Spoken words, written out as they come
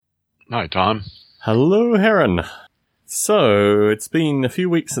Hi, Tom. Hello, Heron. So, it's been a few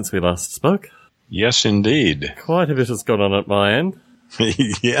weeks since we last spoke. Yes, indeed. Quite a bit has gone on at my end.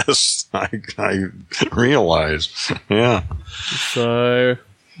 Yes, I realize. Yeah. So,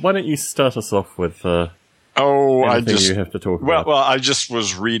 why don't you start us off with anything you have to talk about? Well, I just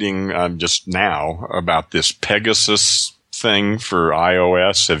was reading just now about this Pegasus thing for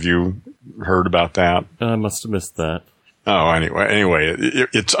iOS. Have you heard about that? I must have missed that. Oh, anyway,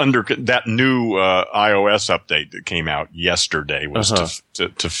 it's under that new iOS update that came out yesterday was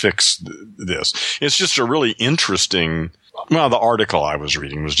to fix this. It's just a really interesting. Well, the article I was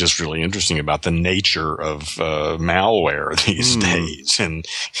reading was just really interesting about the nature of malware these days, and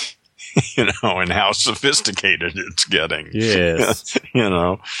and how sophisticated it's getting. Yes,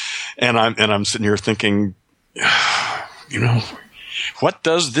 and I'm sitting here thinking, what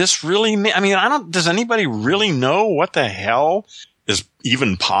does this really mean? I mean, does anybody really know what the hell is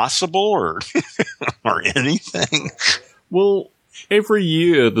even possible or anything? Well, every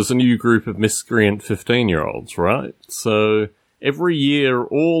year there's a new group of miscreant 15-year-olds, right? So every year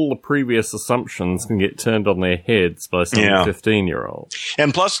all the previous assumptions can get turned on their heads by some 15-year-old.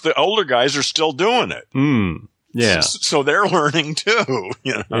 And plus the older guys are still doing it. Yeah. So they're learning too,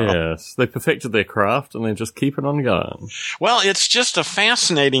 Yes. They perfected their craft and they just keep it on going. Well, it's just a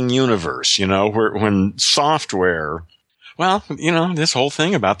fascinating universe, where when software, this whole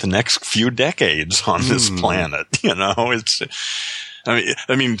thing about the next few decades on this planet, it's,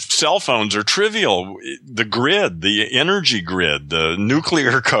 I mean, cell phones are trivial. The grid, the energy grid, the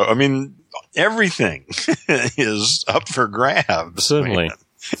nuclear code, everything is up for grabs.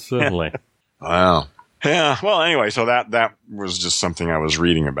 Certainly. Wow. Yeah. Well, anyway, so that was just something I was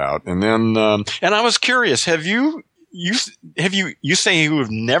reading about. And then, and I was curious, you say you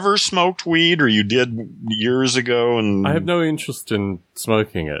have never smoked weed or you did years ago? And I have no interest in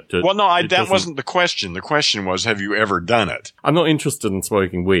smoking it. That wasn't the question. The question was, have you ever done it? I'm not interested in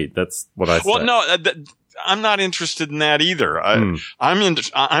smoking weed. That's what I said. Well, no, I'm not interested in that either.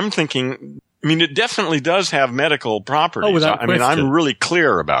 I'm thinking, it definitely does have medical properties. Oh, without question. I'm really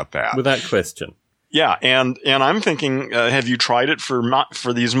clear about that. Without question. Yeah, and I'm thinking, have you tried it for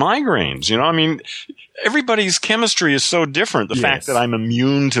these migraines? Everybody's chemistry is so different. The fact that I'm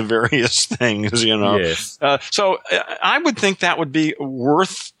immune to various things, Yes. So I would think that would be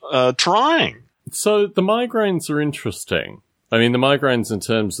worth trying. So the migraines are interesting. The migraines in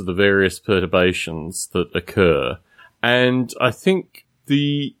terms of the various perturbations that occur. And I think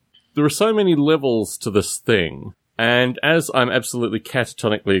there are so many levels to this thing. And as I'm absolutely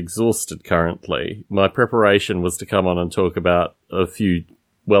catatonically exhausted currently, my preparation was to come on and talk about a few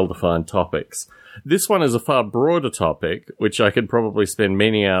well-defined topics. This one is a far broader topic, which I could probably spend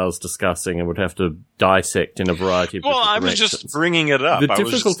many hours discussing and would have to dissect in a variety of different directions. I was just bringing it up. The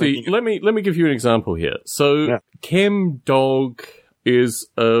difficulty, let me give you an example here. So, ChemDog is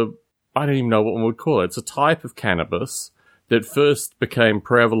I don't even know what one would call it. It's a type of cannabis that first became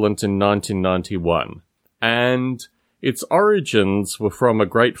prevalent in 1991. And its origins were from a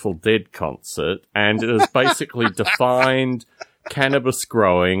Grateful Dead concert, and it has basically defined cannabis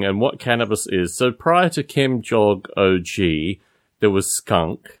growing and what cannabis is. So prior to ChemDog OG, there was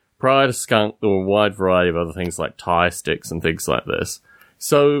skunk. Prior to skunk, there were a wide variety of other things like Thai sticks and things like this.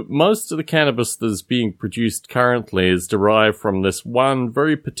 So most of the cannabis that is being produced currently is derived from this one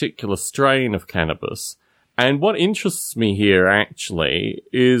very particular strain of cannabis. And what interests me here, actually,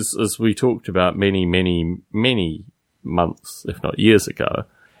 is, as we talked about many, many, many months, if not years ago,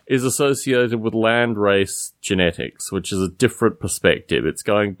 is associated with landrace genetics, which is a different perspective. It's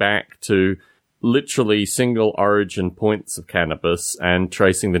going back to literally single origin points of cannabis and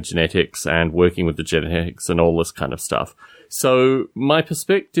tracing the genetics and working with the genetics and all this kind of stuff. So my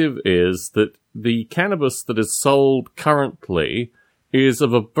perspective is that the cannabis that is sold currently is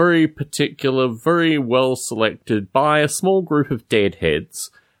of a very particular, very well selected by a small group of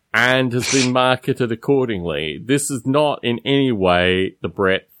deadheads and has been marketed accordingly. This is not in any way the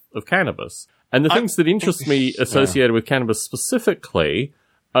breadth of cannabis. And the things that interest me associated with cannabis specifically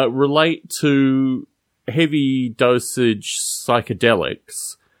relate to heavy dosage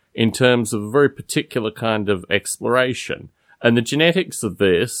psychedelics in terms of a very particular kind of exploration. And the genetics of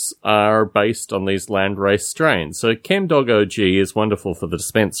this are based on these landrace strains. So ChemDog OG is wonderful for the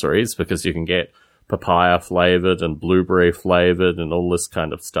dispensaries because you can get papaya flavored and blueberry flavored and all this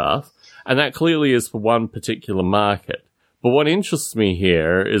kind of stuff. And that clearly is for one particular market. But what interests me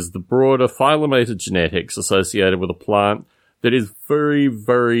here is the broader phylomated genetics associated with a plant that is very,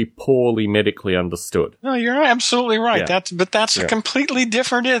 very poorly medically understood. No, you're absolutely right. Yeah. That's a completely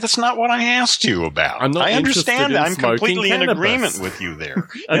different. That's not what I asked you about. I'm not I understand. interested in I'm smoking completely cannabis. in agreement with you there.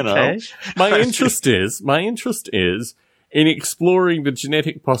 Okay. You know? My interest is in exploring the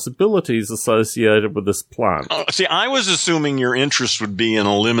genetic possibilities associated with this plant. See, I was assuming your interest would be in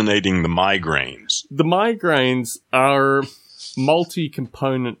eliminating the migraines. The migraines are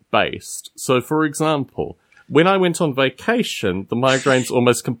multi-component based. So, for example, when I went on vacation, the migraines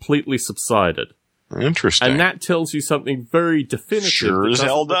almost completely subsided. Interesting. And that tells you something very definitive. Sure as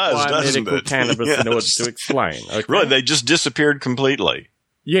hell does, doesn't medical it? cannabis Yes. in order to explain. Okay? Really, they just disappeared completely.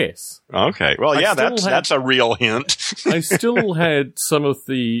 Yes. Okay. Well, yeah, still that's a real hint. I still had some of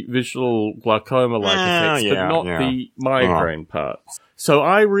the visual glaucoma-like effects, but not the migraine parts. So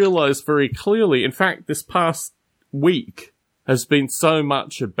I realized very clearly, in fact, this past week has been so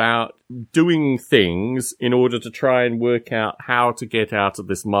much about doing things in order to try and work out how to get out of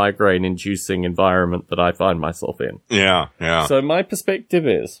this migraine-inducing environment that I find myself in. Yeah. So my perspective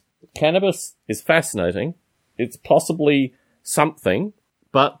is, cannabis is fascinating. It's possibly something,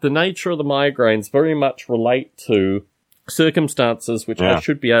 but the nature of the migraines very much relate to circumstances which I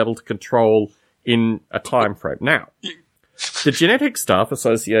should be able to control in a time frame. Now, the genetic stuff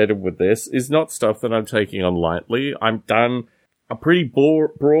associated with this is not stuff that I'm taking on lightly. I've done a pretty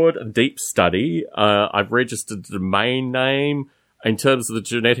broad and deep study. I've registered the domain name in terms of the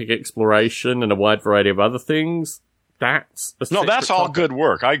genetic exploration and a wide variety of other things. That's all good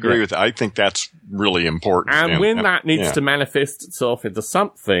work. I agree with that. I think that's really important. And when that needs to manifest itself into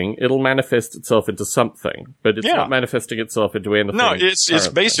something, it'll manifest itself into something. But it's not manifesting itself into anything. No, it's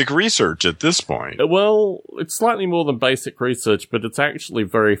basic research at this point. Well, it's slightly more than basic research, but it's actually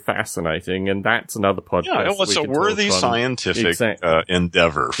very fascinating, and that's another podcast. Yeah, well, it's a worthy scientific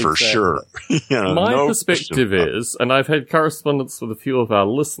endeavor for sure. My perspective is, and I've had correspondence with a few of our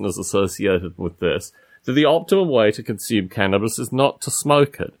listeners associated with this, that the optimum way to consume cannabis is not to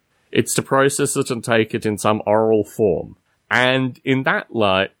smoke it. It's to process it and take it in some oral form. And in that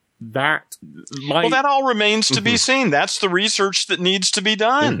light, that all remains to be seen. That's the research that needs to be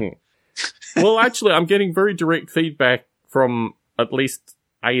done. Well, actually, I'm getting very direct feedback from at least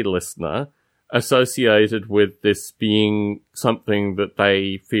a listener associated with this being something that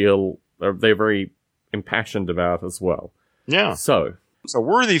they feel they're very impassioned about as well. Yeah. So it's a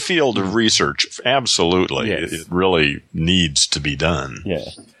worthy field of research. Absolutely. Yes. It really needs to be done. Yeah.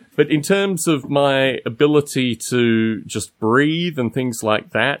 But in terms of my ability to just breathe and things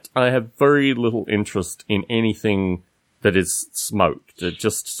like that, I have very little interest in anything that is smoked. It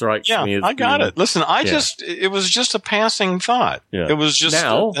just strikes me as... I got it. Listen, it was just a passing thought. Yeah. It was just,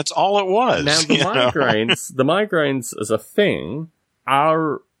 that's all it was. Now, the migraines as a thing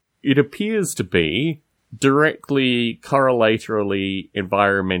it appears to be directly correlatorily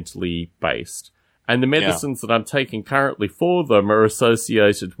environmentally based. And the medicines that I'm taking currently for them are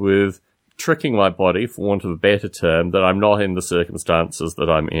associated with tricking my body, for want of a better term, that I'm not in the circumstances that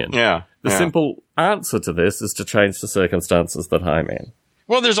I'm in. The simple answer to this is to change the circumstances that I'm in.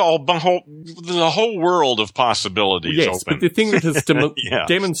 Well, there's a whole world of possibilities open. But the thing that has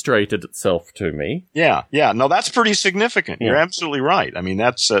demonstrated itself to me. No, that's pretty significant. You're absolutely right. I mean,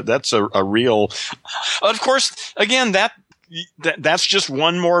 that's a real. Of course, again, that's just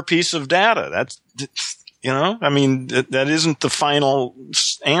one more piece of data. That's. I mean, that isn't the final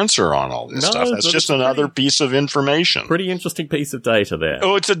answer on all this stuff. That's just another piece of information. Pretty interesting piece of data there.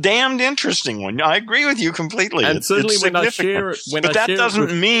 Oh, it's a damned interesting one. I agree with you completely. And certainly when I share it, but that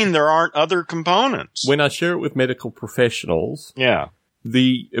doesn't mean there aren't other components. When I share it with medical professionals,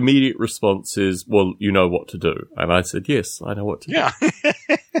 the immediate response is, well, you know what to do. And I said, yes, I know what to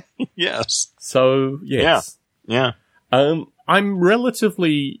do. Yes. So, yes. Yeah. I'm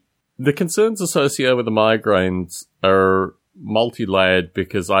relatively... The concerns associated with the migraines are multi-layered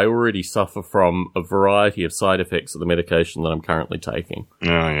because I already suffer from a variety of side effects of the medication that I'm currently taking. Oh,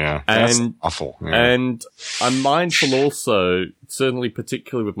 yeah. That's awful. Yeah. And I'm mindful also, certainly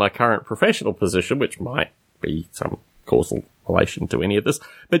particularly with my current professional position, which might be some causal relation to any of this,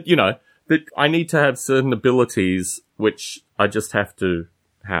 but, that I need to have certain abilities which I just have to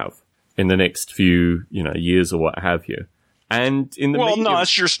have in the next few, years or what have you. And in the no,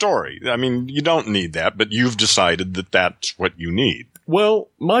 that's your story. I mean, you don't need that, but you've decided that that's what you need. Well,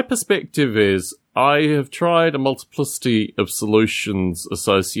 my perspective is I have tried a multiplicity of solutions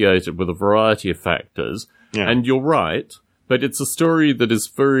associated with a variety of factors, and you're right, but it's a story that is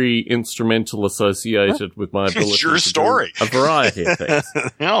very instrumental associated with my ability it's your story. To do a variety of things.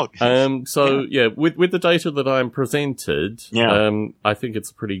 With the data that I'm presented, I think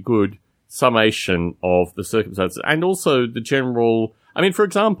it's a pretty good summation of the circumstances and also the general. I mean, for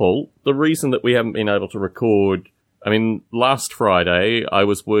example, the reason that we haven't been able to record. I mean, last Friday I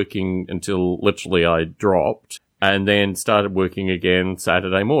was working until literally I dropped, and then started working again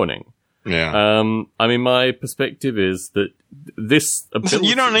Saturday morning. Yeah. I mean, my perspective is that this ability...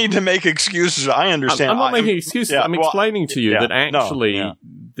 You don't need to make excuses. I understand. I'm not making excuses. I'm explaining to you that actually,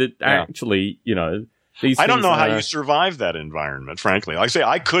 you know, these I don't know how you survive that environment, frankly. Like I say,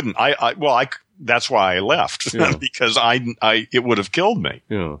 I couldn't. That's why I left, because it would have killed me.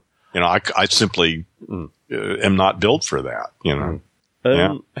 Yeah. You know, I simply am not built for that, you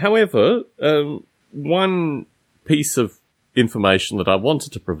know. However, one piece of information that I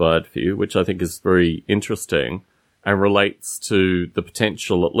wanted to provide for you, which I think is very interesting and relates to the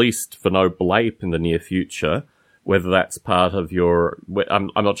potential, at least for Noble Ape in the near future, whether that's part of your, I'm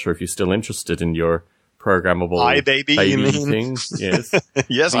not sure if you're still interested in your programmable baby things. Yes.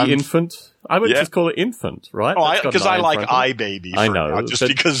 Yes. The infant. I would just call it infant, right? Oh, because I like iBaby. I know. Just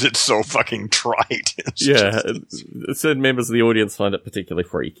because it's so fucking trite. Certain members of the audience find it particularly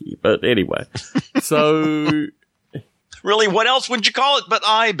freaky. But anyway. So... Really, what else would you call it but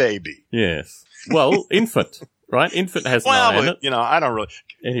iBaby? Yes. Well, infant, right? Infant has an I in it. You know, I don't really.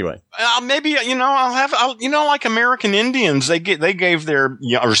 Anyway. Maybe, you know, like American Indians, they gave their,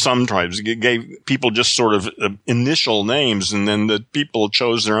 or some tribes gave people just sort of initial names, and then the people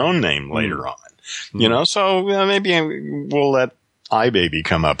chose their own name later on. You know, so maybe we'll let iBaby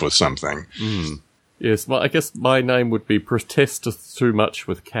come up with something. Yes, well, I guess my name would be Protesteth Too Much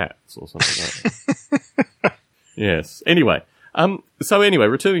with Cats or something like that. Yes. Anyway,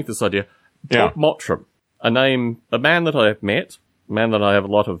 returning to this idea, Bob Mottram, a man that I have met, a man that I have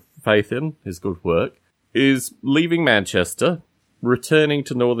a lot of faith in, his good work, is leaving Manchester, returning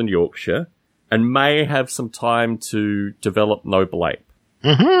to Northern Yorkshire, and may have some time to develop Noble Ape.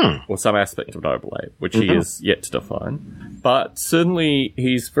 Or some aspect of Noble Ape, which he is yet to define. But certainly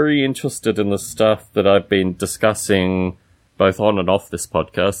he's very interested in the stuff that I've been discussing both on and off this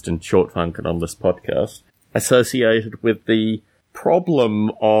podcast, in Short Funk and on this podcast, associated with the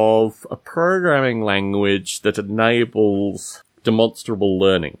problem of a programming language that enables demonstrable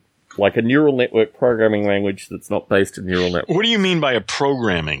learning. Like a neural network programming language that's not based in neural networks. What do you mean by a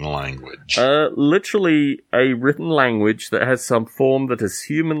programming language? Literally a written language that has some form that is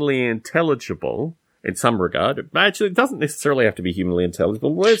humanly intelligible in some regard. Actually, it doesn't necessarily have to be humanly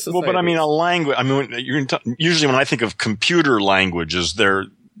intelligible. But I mean, a language. I mean, usually when I think of computer languages, they're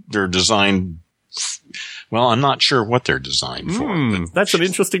designed. Well, I'm not sure what they're designed for. That's an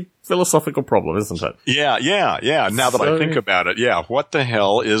interesting philosophical problem, isn't it? Yeah. Now that I think about it, what the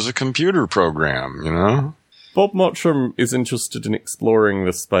hell is a computer program, you know? Bob Mottram is interested in exploring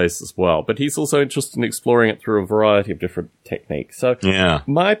this space as well, but he's also interested in exploring it through a variety of different techniques. So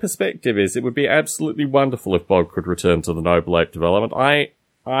my perspective is it would be absolutely wonderful if Bob could return to the Noble Ape development.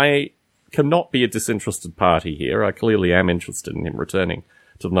 I cannot be a disinterested party here. I clearly am interested in him returning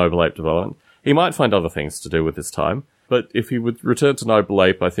to the Noble Ape development. He might find other things to do with his time, but if he would return to Noble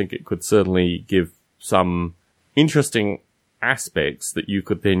Ape, I think it could certainly give some interesting aspects that you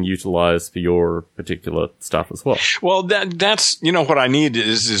could then utilize for your particular stuff as well. Well, that's, you know, what I need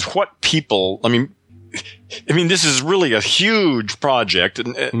is what people, I mean, this is really a huge project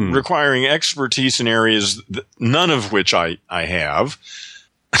and requiring expertise in areas none of which I have,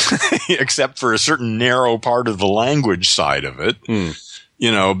 except for a certain narrow part of the language side of it.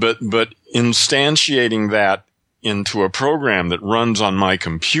 You know, but instantiating that into a program that runs on my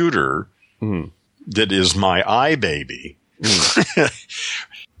computer that is my iBaby.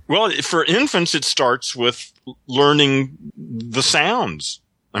 Well, for infants, it starts with learning the sounds.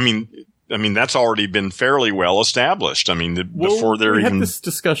 I mean, that's already been fairly well established. I mean, before they're we even... had this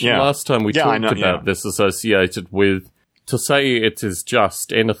discussion last time we talked about this associated with... To say it is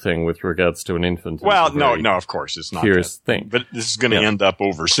just anything with regards to an infant. Well, no, of course it's not. Curious thing, but this is going to end up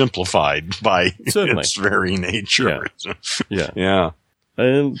oversimplified by its very nature.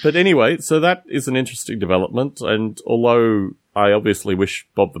 But anyway, so that is an interesting development. And although I obviously wish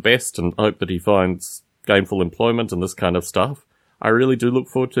Bob the best and hope that he finds gainful employment and this kind of stuff, I really do look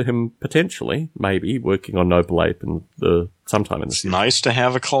forward to him potentially, maybe, working on Noble Ape sometime in the future. It's nice to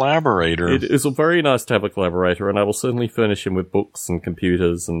have a collaborator. It is very nice to have a collaborator, and I will certainly furnish him with books and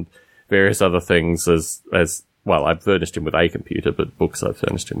computers and various other things as well, I've furnished him with a computer, but books I've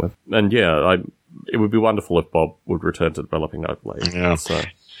furnished him with. And it would be wonderful if Bob would return to developing Noble Ape. Yeah.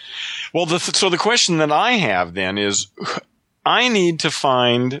 Well, so the question that I have then is, I need to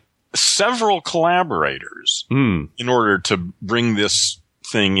find several collaborators in order to bring this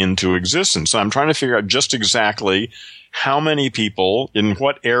thing into existence. So I'm trying to figure out just exactly how many people in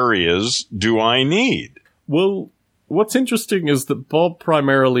what areas do I need? Well, what's interesting is that Bob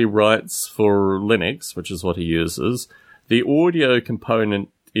primarily writes for Linux, which is what he uses. The audio component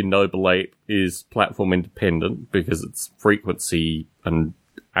in Noble Ape is platform independent because it's frequency and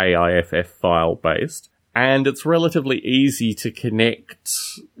AIFF file based. And it's relatively easy to connect,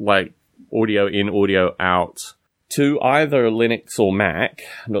 like, audio in, audio out to either Linux or Mac.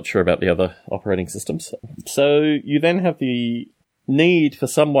 I'm not sure about the other operating systems. So you then have the need for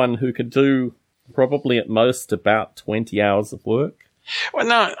someone who could do probably at most about 20 hours of work. Well,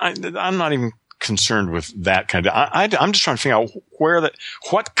 no, I'm not even concerned with that kind of. I'm just trying to figure out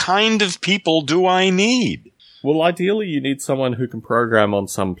what kind of people do I need? Well, ideally, you need someone who can program on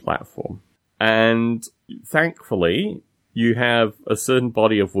some platform. And thankfully, you have a certain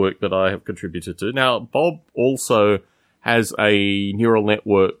body of work that I have contributed to. Now, Bob also has a neural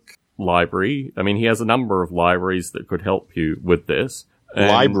network library. I mean, he has a number of libraries that could help you with this.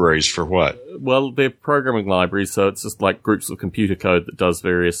 Libraries for what? Well, they're programming libraries, so it's just like groups of computer code that does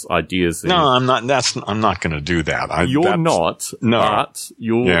various ideas. No, I'm not. I'm not going to do that. You're not. No, but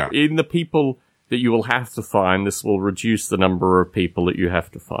you're in the people that you will have to find. This will reduce the number of people that you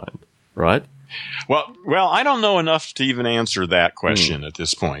have to find, right? Well, I don't know enough to even answer that question at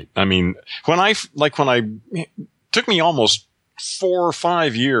this point. I mean, when I took me almost 4 or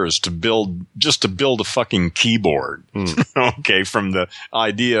 5 years to build a fucking keyboard. Okay. From the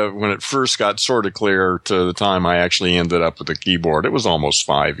idea when it first got sort of clear to the time I actually ended up with a keyboard, it was almost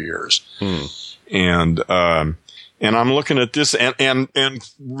 5 years. And I'm looking at this and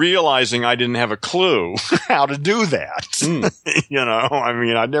realizing I didn't have a clue how to do that. You know, I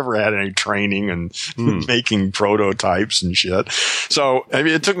mean, I never had any training and making prototypes and shit. So, I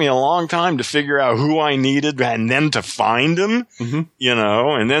mean, it took me a long time to figure out who I needed and then to find them, you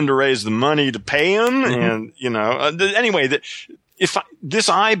know, and then to raise the money to pay them. And, you know, anyway, this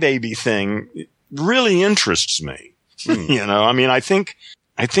iBaby thing really interests me. You know, I mean, I think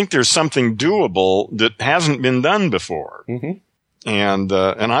there's something doable that hasn't been done before. And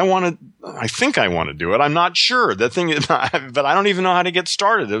I think I want to do it. I'm not sure. The thing is, but I don't even know how to get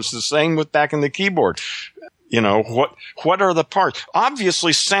started. It was the same with back in the keyboard. You know, what are the parts?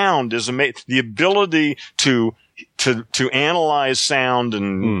 Obviously sound is amazing. The ability to analyze sound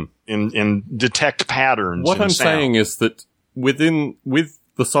and detect patterns. What I'm saying is that with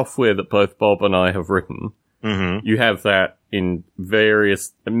the software that both Bob and I have written, you have that in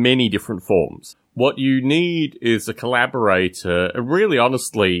many different forms. What you need is a collaborator. Really,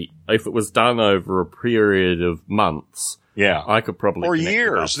 honestly, if it was done over a period of months, I could probably or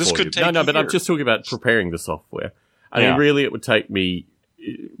years. This could take no, but I'm just talking about preparing the software. I mean, really, it would take me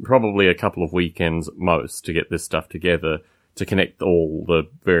probably a couple of weekends at most to get this stuff together to connect all the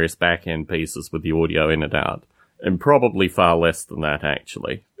various back-end pieces with the audio in and out. And probably far less than that,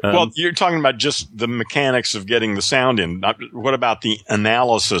 actually. Well, you're talking about just the mechanics of getting the sound in. What about the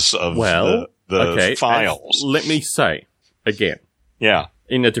analysis of the files? Let me say, again.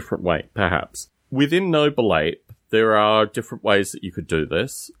 In a different way, perhaps. Within Noble Ape, there are different ways that you could do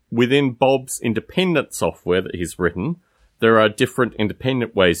this. Within Bob's independent software that he's written, there are different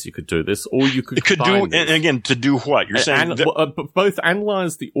independent ways you could do this, or you could combine this. And again, to do what? You're saying both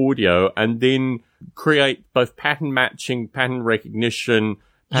analyze the audio and then create both pattern matching, pattern recognition,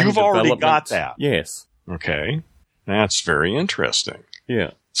 pattern You've already got that. Yes. Okay. That's very interesting.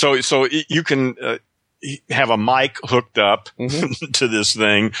 Yeah. So you can have a mic hooked up to this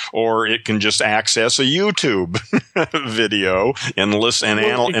thing, or it can just access a YouTube video and listen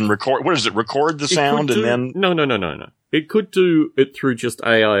and record. What is it? Record the sound and then? No. It could do it through just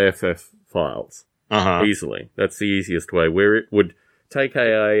AIFF files easily. That's the easiest way, where it would take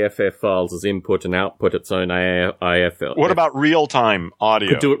AIFF files as input and output its own AIFF. What about real-time audio?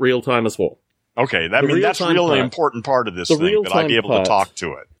 Could do it real-time as well. Okay, that's really an important part of this thing, that I'd be able to talk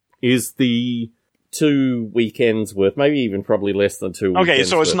to it. Is the 2 weekends worth, maybe even probably less than 2 weekends. Okay,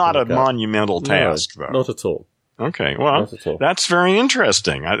 so it's not a monumental task, though. Not at all. Okay, well, that's very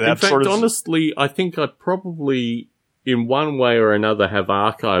interesting. In fact, honestly, I think I'd probably, in one way or another, have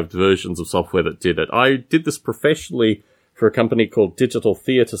archived versions of software that did it. I did this professionally for a company called Digital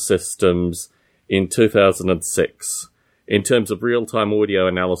Theatre Systems in 2006 in terms of real-time audio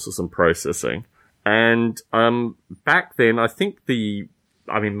analysis and processing. And back then, I think maybe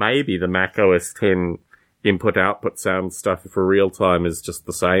the Mac OS X input-output sound stuff for real-time is just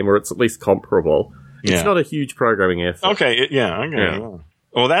the same, or it's at least comparable. Yeah. It's not a huge programming effort. Okay, yeah.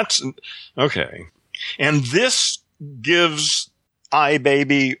 Well, that's... Okay. And this gives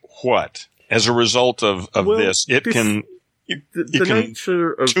iBaby what? As a result of this, it the can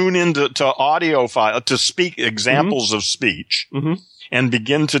nature of tune into audio file to speak examples of speech and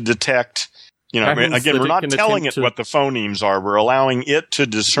begin to detect. Again, we're not telling it what the phonemes are. We're allowing it to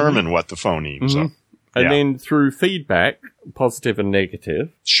determine what the phonemes are. And then through feedback, positive and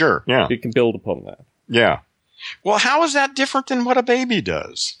negative, sure, yeah, it can build upon that. Yeah. Well, how is that different than what a baby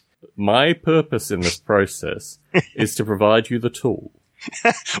does? My purpose in this process is to provide you the tool.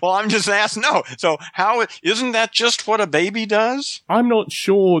 Well, I'm just asking. No. So isn't that just what a baby does? I'm not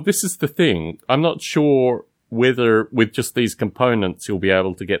sure. This is the thing. I'm not sure whether with just these components you'll be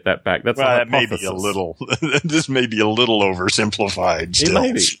able to get that back. That's a hypothesis. May be a little. This may be a little oversimplified. Still.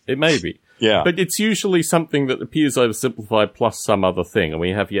 It may be. Yeah. But it's usually something that appears oversimplified plus some other thing, and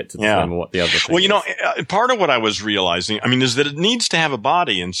we have yet to determine what the other thing is. Well, part of what I was realizing, is that it needs to have a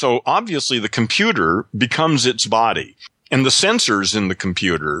body, and so obviously the computer becomes its body. And the sensors in the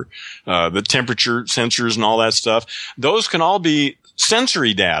computer, the temperature sensors and all that stuff, those can all be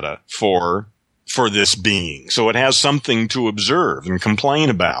sensory data for this being. So it has something to observe and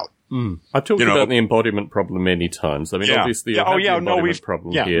complain about. I've talked about the embodiment problem many times. Obviously, the embodiment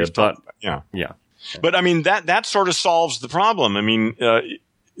problem here, but But that sort of solves the problem.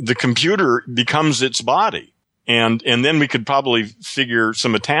 The computer becomes its body, and then we could probably figure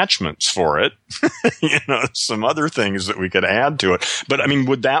some attachments for it, some other things that we could add to it. But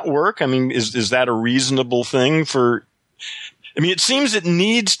would that work? Is that a reasonable thing for? It seems it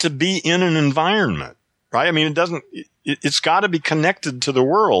needs to be in an environment, right? It doesn't. It's got to be connected to the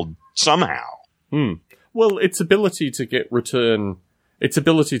world somehow. Well, its ability to get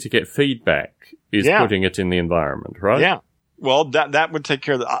feedback is putting it in the environment, right? Yeah. Well, that would take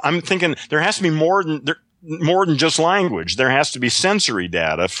care of that. I'm thinking there has to be more than just language. There has to be sensory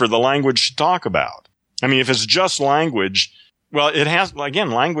data for the language to talk about. If it's just language, well,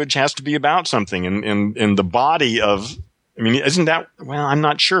 language has to be about something in the body of. Isn't that? Well, I'm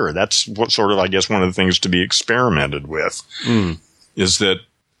not sure. That's what sort of, I guess, one of the things to be experimented with is that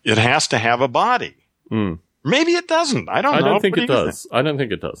it has to have a body. Maybe it doesn't. I don't know. I don't think it does.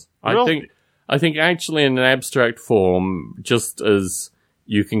 Really? I think actually in an abstract form, just as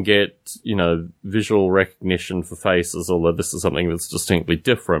you can get, visual recognition for faces, although this is something that's distinctly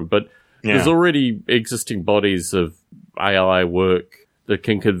different, but there's already existing bodies of AI work that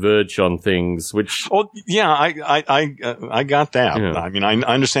can converge on things, which... Oh, yeah, I got that. Yeah. I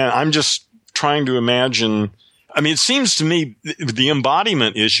understand. I'm just trying to imagine... it seems to me the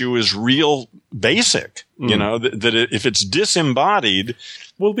embodiment issue is real basic, that if it's disembodied...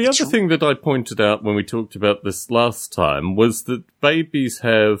 Well, the other thing that I pointed out when we talked about this last time was that babies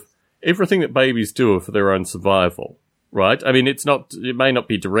have everything that babies do for their own survival, right? It may not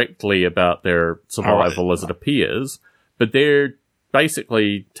be directly about their survival as it appears, but they're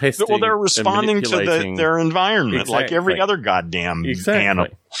basically testing. Well, they're responding to their environment like every other goddamn animal.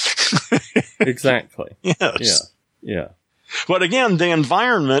 Exactly. Yes. Yeah. But again, the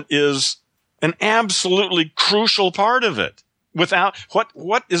environment is an absolutely crucial part of it. Without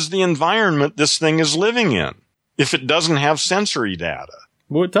what is the environment this thing is living in if it doesn't have sensory data?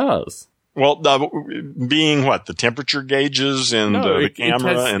 Well, it does. Well, being what? The temperature gauges and the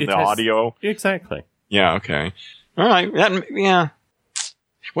camera and the audio? Exactly. Yeah, okay. All right.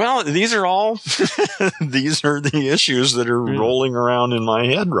 Well, these are all, these are the issues that are rolling around in my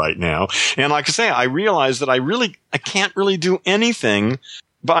head right now. And like I say, I realize that I can't really do anything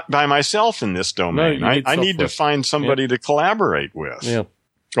by myself in this domain. No, I need to find somebody to collaborate with. Yeah.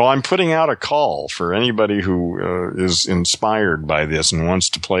 Well, I'm putting out a call for anybody who is inspired by this and wants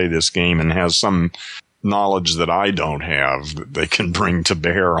to play this game and has some knowledge that I don't have that they can bring to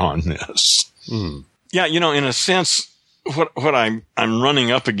bear on this. Yeah, in a sense, what I'm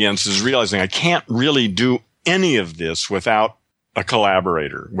running up against is realizing I can't really do any of this without a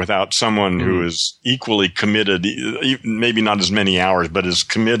collaborator, without someone who is equally committed, maybe not as many hours, but is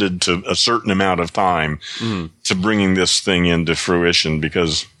committed to a certain amount of time to bringing this thing into fruition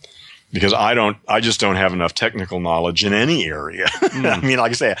because I just don't have enough technical knowledge in any area.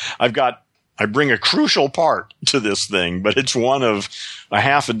 Like I say, I bring a crucial part to this thing, but it's one of a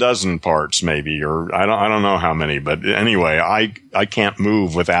half a dozen parts maybe, or I don't know how many, but anyway, I can't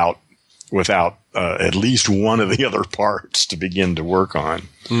move without at least one of the other parts to begin to work on.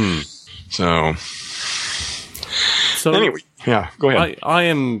 So anyway, yeah, go ahead. I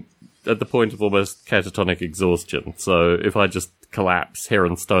am at the point of almost catatonic exhaustion. So if I just collapse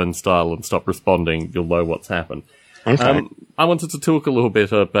Heron Stone style and stop responding, you'll know what's happened. Okay. I wanted to talk a little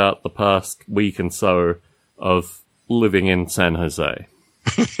bit about the past week and so of living in San Jose.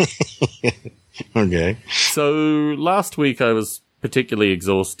 Okay. So last week I was particularly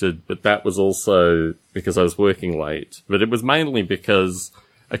exhausted, but that was also because I was working late. But it was mainly because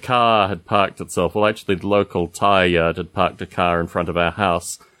a car had parked itself. Well, actually, the local tyre yard had parked a car in front of our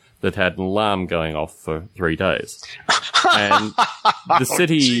house that had an alarm going off for 3 days. And the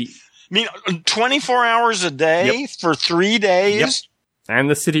city... I mean, 24 hours a day for 3 days? Yep. And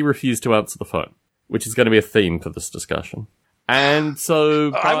the city refused to answer the phone, which is going to be a theme for this discussion. And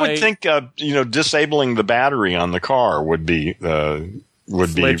so I would think, disabling the battery on the car would be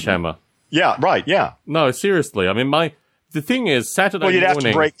sledgehammer. Yeah, right, yeah. No, seriously. I mean, the thing is, Saturday morning... Well, you'd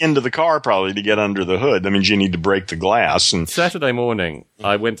have to break into the car probably to get under the hood. That means you need to break the glass. And Saturday morning,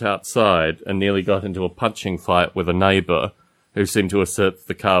 I went outside and nearly got into a punching fight with a neighbour who seemed to assert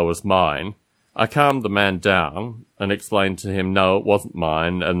the car was mine. I calmed the man down and explained to him, no, it wasn't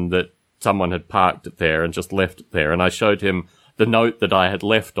mine, and that someone had parked it there and just left it there. And I showed him the note that I had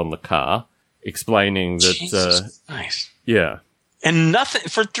left on the car, explaining that... Jesus Christ. Yeah. And nothing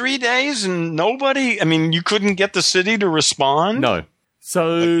for 3 days, and nobody. I mean, you couldn't get the city to respond. No.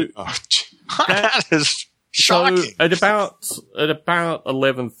 So that is shocking. So at about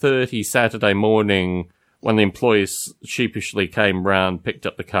 11:30 Saturday morning, when the employees sheepishly came round, picked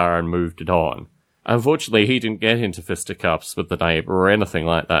up the car, and moved it on. Unfortunately, he didn't get into fisticuffs with the neighbour or anything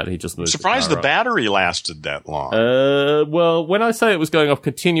like that. He just moved. Surprised the battery lasted that long. Well, when I say it was going off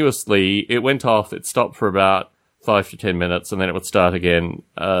continuously, it went off. It stopped for about 5 to 10 minutes, and then it would start again,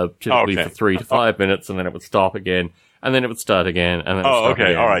 typically for 3 to 5 minutes, and then it would stop again, and then it would start again, and then it would stop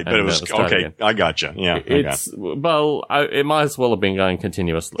again. All right, but it was okay. Again. I gotcha. Yeah, it might as well have been going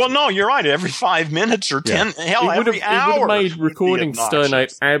continuously. Well, no, you're right. Every 5 minutes or 10, every hour. It would have made recording Stone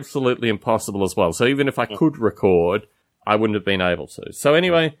Ape absolutely impossible as well. So even if I could record, I wouldn't have been able to. So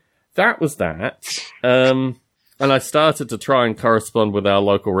anyway, that was that. And I started to try and correspond with our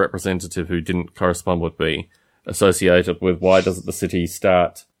local representative, who didn't correspond with me, associated with why doesn't the city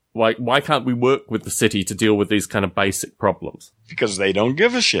start... Why can't we work with the city to deal with these kind of basic problems? Because they don't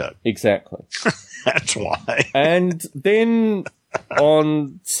give a shit. Exactly. That's why. And then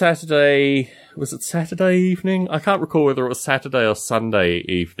on Saturday... Was it Saturday evening? I can't recall whether it was Saturday or Sunday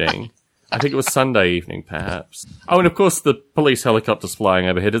evening. I think it was Sunday evening, perhaps. Oh, and of course the police helicopters flying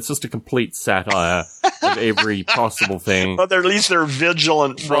overhead. It's just a complete satire of every possible thing. Well, at least they're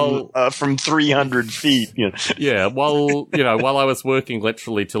vigilant from 300 feet. You know. Yeah, while I was working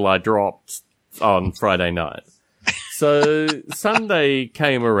literally till I dropped on Friday night. So Sunday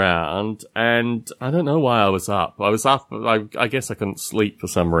came around, and I don't know why I was up. I guess I couldn't sleep for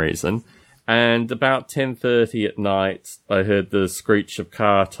some reason. And about 10:30 at night, I heard the screech of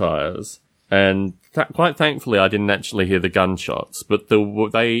car tires. And quite thankfully, I didn't actually hear the gunshots, but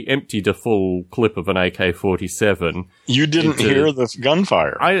they emptied a full clip of an AK-47. You didn't hear the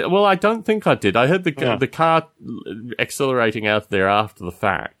gunfire? I don't think I did. I heard the car accelerating out there after the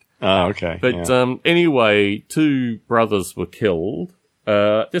fact. Oh, okay. But anyway, 2 brothers were killed.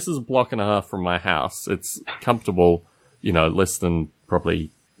 This is a block and a half from my house. It's comfortable, less than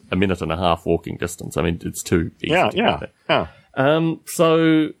probably a minute and a half walking distance. I mean, it's too easy to get there.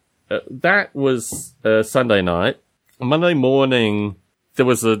 So that was Sunday night. Monday morning, there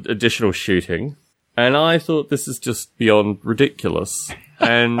was an additional shooting, and I thought this is just beyond ridiculous.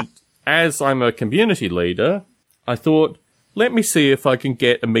 And as I'm a community leader, I thought, let me see if I can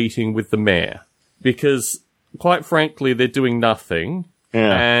get a meeting with the mayor, because quite frankly, they're doing nothing,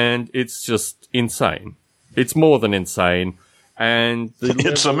 and it's just insane. It's more than insane. And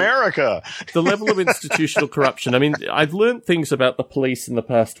it's America. The level of institutional corruption. I mean, I've learned things about the police in the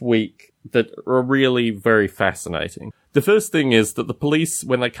past week that are really very fascinating. The first thing is that the police,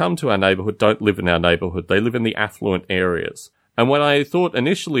 when they come to our neighborhood, don't live in our neighborhood. They live in the affluent areas. And what I thought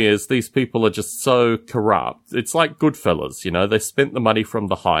initially is these people are just so corrupt. It's like Goodfellas, they spent the money from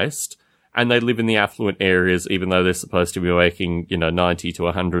the heist and they live in the affluent areas, even though they're supposed to be making, 90 to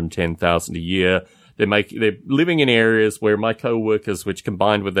 110,000 a year. They're living in areas where my co-workers, which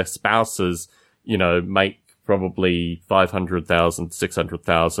combined with their spouses, make probably 500,000,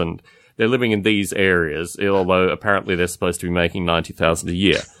 600,000. They're living in these areas, although apparently they're supposed to be making 90,000 a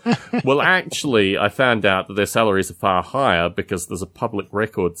year. Well, actually, I found out that their salaries are far higher because there's a public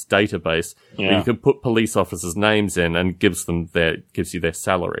records database where you can put police officers' names in and gives you their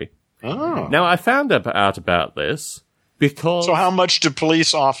salary. Oh. Now, I found out about this. Because so how much do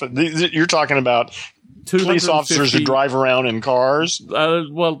police officers... You're talking about police officers who drive around in cars?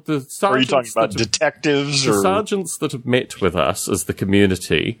 The sergeants... Or are you talking about detectives? The sergeants that have met with us as the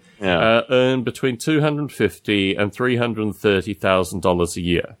community earn between $250,000 and $330,000 a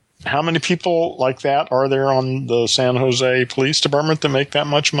year. How many people like that are there on the San Jose Police Department that make that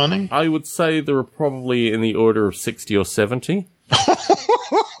much money? I would say there are probably in the order of 60 or 70.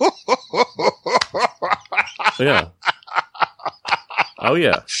 Yeah. Oh,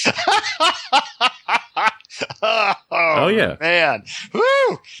 yeah. Oh, yeah. Man.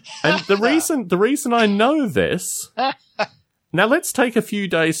 Woo! And the reason I know this, now let's take a few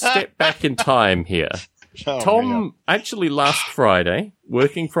days step back in time here. Oh, Tom man. actually last Friday,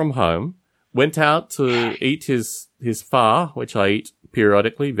 working from home, went out to eat his pho, which I eat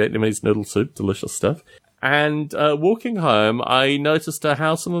periodically, Vietnamese noodle soup, delicious stuff. And walking home, I noticed a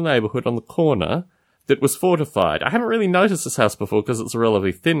house in the neighborhood on the corner that was fortified. I haven't really noticed this house before because it's a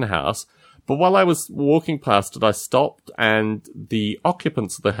relatively thin house. But while I was walking past it, I stopped and the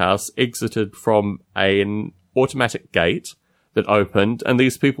occupants of the house exited from an automatic gate that opened. And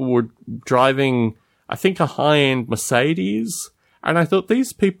these people were driving, I think, a high-end Mercedes. And I thought,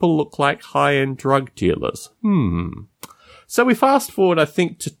 these people look like high-end drug dealers. So we fast forward, I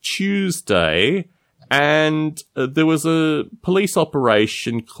think, to Tuesday. And there was a police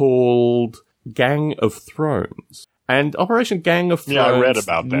operation called Gang of Thrones. And Operation Gang of Thrones I read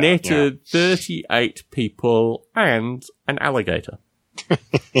about that. netted 38 people and an alligator.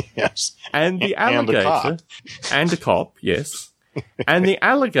 Yes. And the alligator... And a cop, yes. And the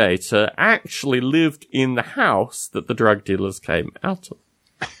alligator actually lived in the house that the drug dealers came out of.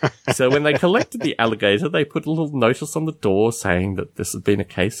 So when they collected the alligator, they put a little notice on the door saying that this had been a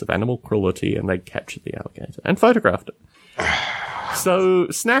case of animal cruelty, and they captured the alligator and photographed it. So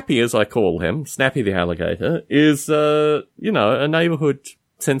Snappy, as I call him, Snappy the alligator, is, a neighborhood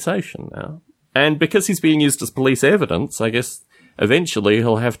sensation now. And because he's being used as police evidence, I guess eventually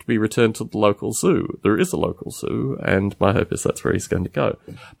he'll have to be returned to the local zoo. There is a local zoo, and my hope is that's where he's going to go.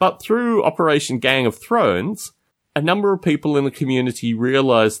 But through Operation Gang of Thrones, a number of people in the community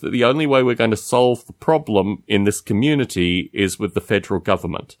realized that the only way we're going to solve the problem in this community is with the federal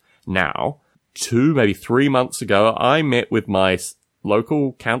government. Now, 2, maybe 3 months ago, I met with my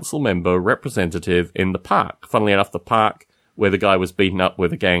local council member representative in the park. Funnily enough, the park where the guy was beaten up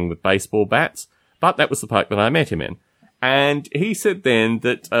with a gang with baseball bats. But that was the park that I met him in. And he said then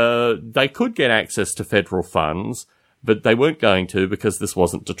that they could get access to federal funds, but they weren't going to because this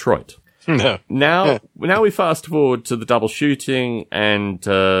wasn't Detroit. No. Now we fast forward to the double shooting and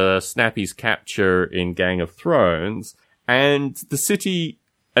Snappy's capture in Gang of Thrones, and the city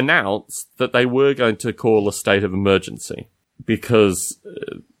announced that they were going to call a state of emergency because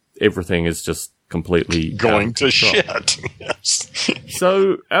everything is just completely going to shit. Yes.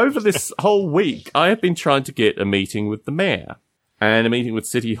 So over this whole week, I have been trying to get a meeting with the mayor and a meeting with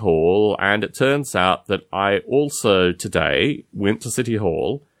City Hall, and it turns out that I also today went to City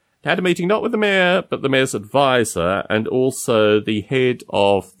Hall, had a meeting not with the mayor, but the mayor's advisor, and also the head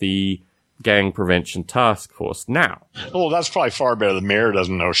of the Gang Prevention Task Force. Now, well, that's probably far better. The mayor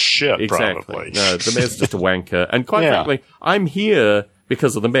doesn't know shit, exactly. Probably. No, the mayor's just a wanker. And quite frankly, I'm here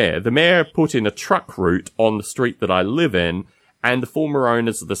because of the mayor. The mayor put in a truck route on the street that I live in, and the former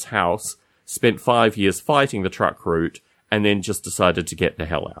owners of this house spent 5 years fighting the truck route and then just decided to get the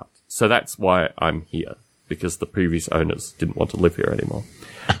hell out. So that's why I'm here, because the previous owners didn't want to live here anymore.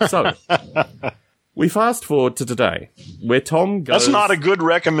 So, we fast forward to today, where Tom goes... That's not a good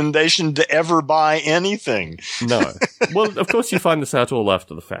recommendation to ever buy anything. No. Well, of course you find this out all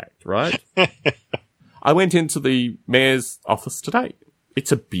after the fact, right? I went into the mayor's office today.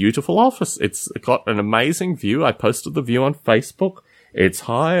 It's a beautiful office. It's got an amazing view. I posted the view on Facebook. It's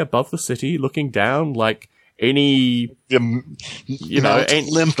high above the city, looking down like any, Mount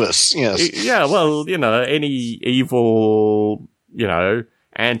Olympus, yes. Yeah, well, any evil,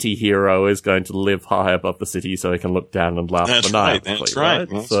 anti-hero is going to live high above the city so he can look down and laugh maniacally. That's right.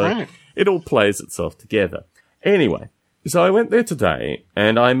 That's right. It all plays itself together. Anyway, so I went there today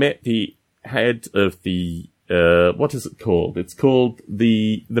and I met the head of the what is it called? It's called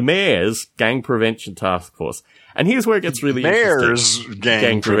the Mayor's Gang Prevention Task Force. And here's where it gets really interesting. Mayor's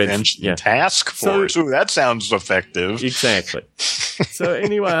Gang Prevention Task Force. Ooh, that sounds effective. Exactly. So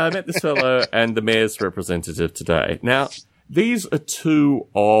anyway, I met this fellow and the mayor's representative today. Now, these are two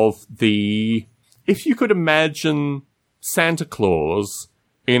of the, if you could imagine Santa Claus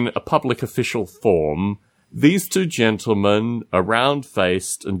in a public official form, these two gentlemen are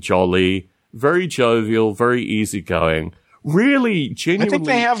round-faced and jolly, very jovial, very easygoing. Really, genuinely... I think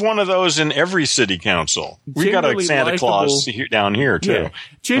they have one of those in every city council. We got a Santa Claus down here, too. Yeah.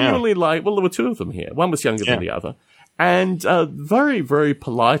 Genuinely well, there were two of them here. One was younger than the other. And very, very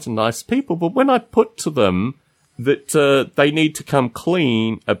polite and nice people. But when I put to them that they need to come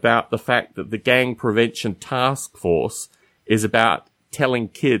clean about the fact that the Gang Prevention Task Force is about telling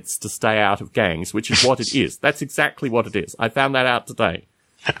kids to stay out of gangs, which is what it is. That's exactly what it is. I found that out today.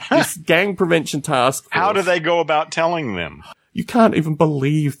 This Gang Prevention Task Force. How do they go about telling them? You can't even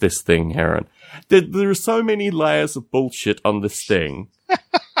believe this thing, Heron. There are so many layers of bullshit on this thing.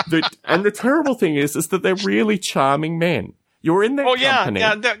 And the terrible thing is that they're really charming men. You're in their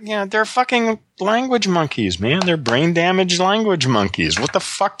company. They're fucking language monkeys, man. They're brain damaged language monkeys. What the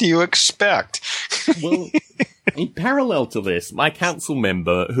fuck do you expect? Well, in parallel to this, my council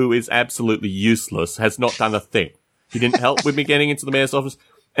member, who is absolutely useless, has not done a thing. He didn't help with me getting into the mayor's office.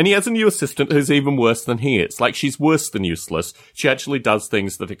 And he has a new assistant who's even worse than he is. Like, she's worse than useless. She actually does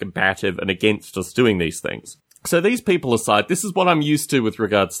things that are combative and against us doing these things. So these people aside, this is what I'm used to with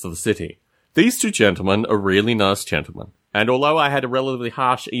regards to the city. These two gentlemen are really nice gentlemen. And although I had a relatively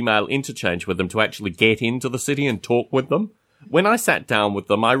harsh email interchange with them to actually get into the city and talk with them, when I sat down with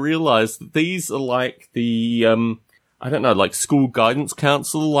them, I realized that these are like the, like school guidance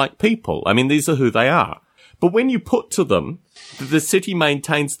council-like people. I mean, these are who they are. But when you put to them that the city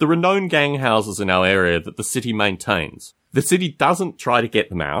maintains, there are known gang houses in our area that the city maintains. The city doesn't try to get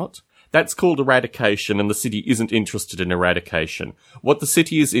them out. That's called eradication, and the city isn't interested in eradication. What the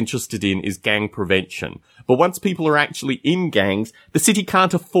city is interested in is gang prevention. But once people are actually in gangs, the city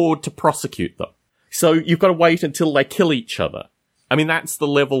can't afford to prosecute them. So you've got to wait until they kill each other. I mean, that's the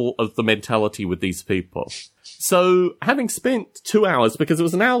level of the mentality with these people. So having spent 2 hours, because it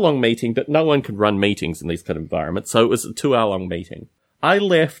was an hour-long meeting, but no one can run meetings in these kind of environments, so it was a 2-hour-long meeting. I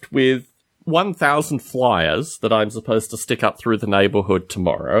left with 1,000 flyers that I'm supposed to stick up through the neighborhood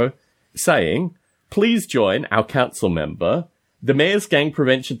tomorrow, saying, please join our council member, the Mayor's Gang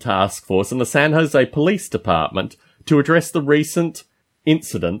Prevention Task Force, and the San Jose Police Department to address the recent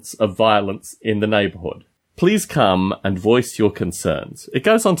incidents of violence in the neighborhood. Please come and voice your concerns. It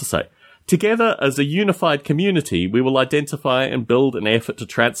goes on to say, together as a unified community, we will identify and build an effort to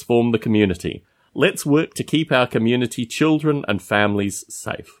transform the community. Let's work to keep our community, children and families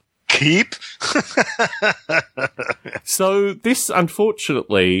safe. Keep? So this,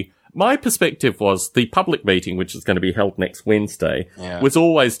 unfortunately, my perspective was the public meeting, which is going to be held next Wednesday, was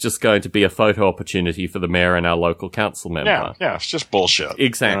always just going to be a photo opportunity for the mayor and our local council member. Yeah, it's just bullshit.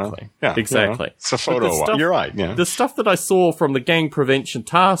 Exactly. Exactly. It's a photo. You're right. Yeah. The stuff that I saw from the Gang Prevention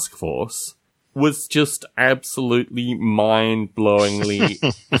Task Force was just absolutely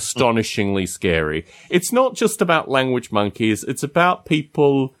mind-blowingly, astonishingly scary. It's not just about language monkeys. It's about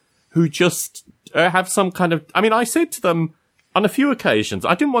people who just have some kind of... I mean, I said to them, on a few occasions,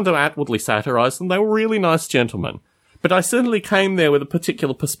 I didn't want to outwardly satirize them. They were really nice gentlemen. But I certainly came there with a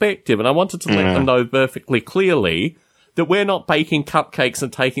particular perspective, and I wanted to let them know perfectly clearly that we're not baking cupcakes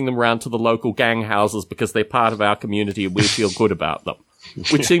and taking them around to the local gang houses because they're part of our community and we feel good about them.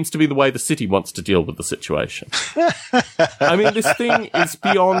 Which seems to be the way the city wants to deal with the situation. I mean, this thing is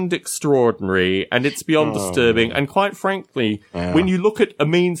beyond extraordinary, and it's beyond disturbing, and quite frankly, when you look at a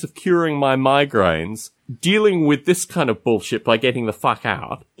means of curing my migraines, dealing with this kind of bullshit by getting the fuck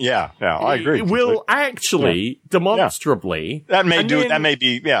out. Yeah, I agree. It will actually, demonstrably... That may be, that may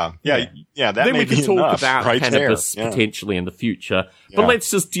be then we can talk about right cannabis potentially in the future. But let's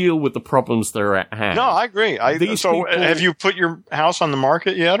just deal with the problems that are at hand. No, I agree. Have you put your house on the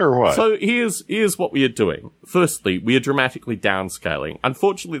market yet, or what? So here's what we are doing. Firstly, we are dramatically downscaling.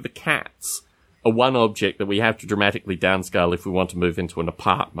 Unfortunately, the cats are one object that we have to dramatically downscale if we want to move into an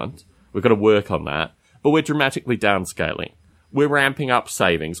apartment. We've got to work on that. But we're dramatically downscaling. We're ramping up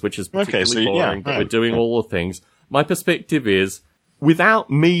savings, which is particularly boring, but we're doing all the things. My perspective is,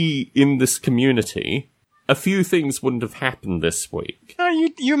 without me in this community, a few things wouldn't have happened this week. No,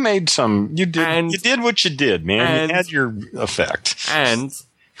 you made some. You did what you did, man. You had your effect. And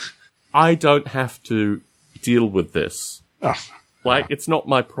I don't have to deal with this. Oh. It's not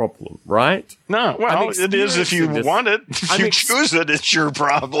my problem, right? No, well, it is if you want it. If you choose it, it's your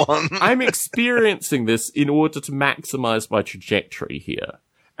problem. I'm experiencing this in order to maximize my trajectory here.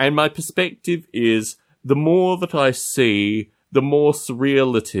 And my perspective is, the more that I see, the more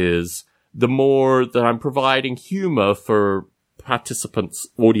surreal it is, the more that I'm providing humor for participants,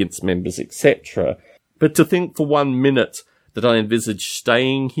 audience members, etc. But to think for 1 minute that I envisage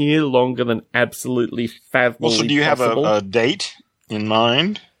staying here longer than absolutely fathomably possible. So do you have a date in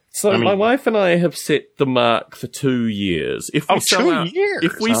mind? So my wife and I have set the mark for 2 years. If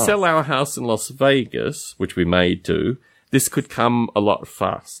we sell our house in Las Vegas, which we may do, this could come a lot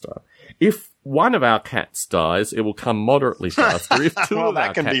faster. If one of our cats dies, it will come moderately faster. If two of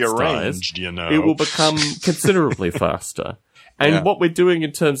our cats dies, it will become considerably faster. And what we're doing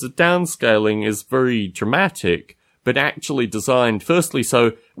in terms of downscaling is very dramatic, but actually designed, firstly,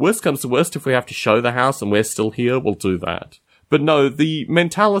 so worst comes to worst, if we have to show the house and we're still here, we'll do that. But no, the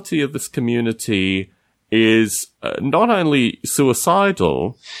mentality of this community is not only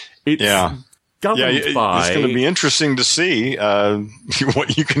suicidal, it's governed by... It's going to be interesting to see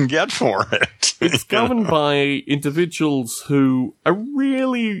what you can get for it. It's governed by individuals who are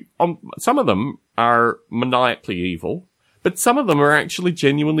really... some of them are maniacally evil, but some of them are actually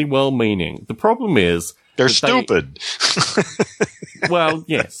genuinely well-meaning. The problem is... They're stupid. Well,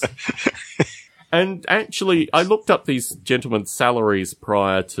 yes. And actually, I looked up these gentlemen's salaries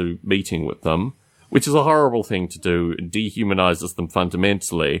prior to meeting with them, which is a horrible thing to do. It dehumanizes them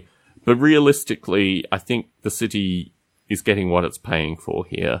fundamentally. But realistically, I think the city is getting what it's paying for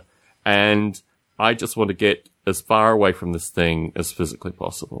here. And I just want to get as far away from this thing as physically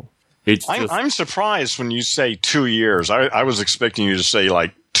possible. I'm surprised when you say 2 years. I was expecting you to say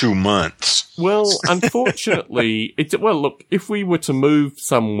like 2 months. Well, unfortunately, look, if we were to move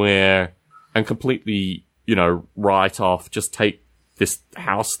somewhere and completely, write off, just take this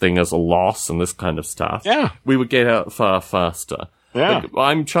house thing as a loss and this kind of stuff, we would get out far faster. Yeah. But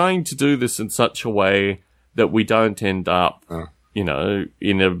I'm trying to do this in such a way that we don't end up, in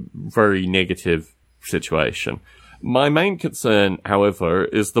a very negative situation. My main concern, however,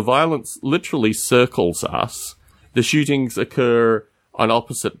 is the violence literally circles us. The shootings occur on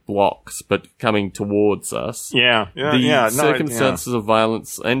opposite blocks, but coming towards us. The circumstances of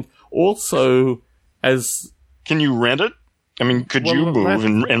violence, and also as... Can you rent it? I mean, could you move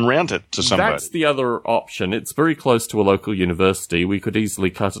and rent it to somebody? That's the other option. It's very close to a local university. We could easily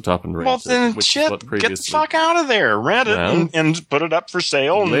cut it up and rent it. Well, then, get the fuck out of there. Rent it and put it up for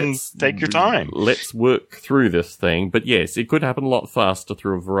sale and take your time. Let's work through this thing. But yes, it could happen a lot faster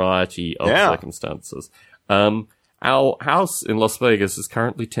through a variety of circumstances. Our house in Las Vegas is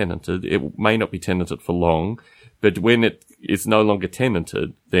currently tenanted. It may not be tenanted for long, but when it is no longer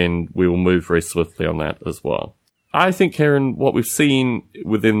tenanted, then we will move very swiftly on that as well. I think, Karen, what we've seen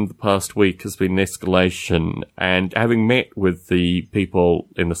within the past week has been an escalation, and having met with the people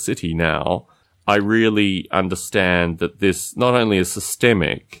in the city now, I really understand that this not only is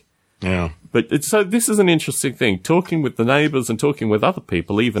systemic, but so this is an interesting thing. Talking with the neighbours and talking with other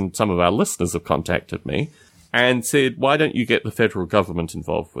people, even some of our listeners have contacted me and said, why don't you get the federal government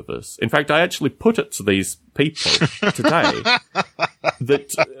involved with this? In fact, I actually put it to these people today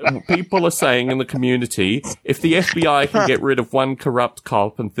that people are saying in the community, if the FBI can get rid of one corrupt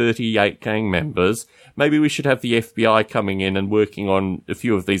cop and 38 gang members, maybe we should have the FBI coming in and working on a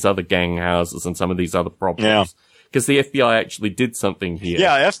few of these other gang houses and some of these other problems. Because the FBI actually did something here.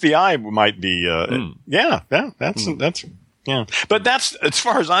 Yeah, FBI might be, that's... Yeah, but that's, as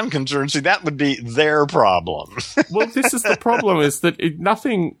far as I'm concerned, see, that would be their problem. Well, this is the problem, is that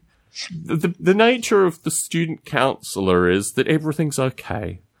the nature of the student counselor is that everything's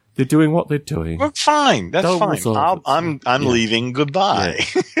okay. They're doing what they're doing. Well, fine. That's fine. I'm leaving. Goodbye.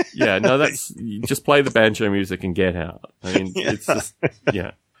 You just play the banjo music and get out. I mean, it's just,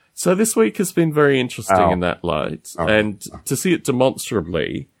 So this week has been very interesting in that light. And to see it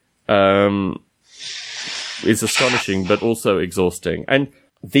demonstrably, is astonishing, but also exhausting. And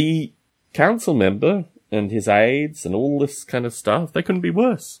the council member and his aides and all this kind of stuff, they couldn't be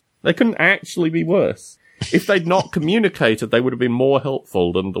worse. They couldn't actually be worse. If they'd not communicated, they would have been more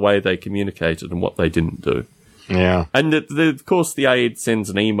helpful than the way they communicated and what they didn't do. Yeah. And of course, the aide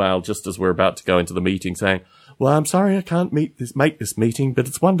sends an email just as we're about to go into the meeting saying, well, I'm sorry I can't make this meeting, but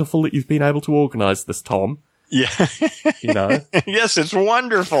it's wonderful that you've been able to organise this, Tom. Yeah. Yes, it's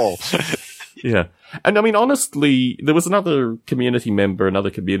wonderful. Yeah. And I mean, honestly, there was another community member, another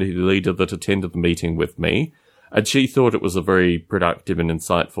community leader that attended the meeting with me, and she thought it was a very productive and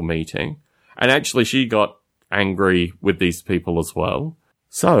insightful meeting. And actually, she got angry with these people as well.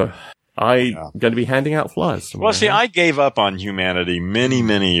 So, I'm going to be handing out flyers tomorrow. Well, see, I gave up on humanity many,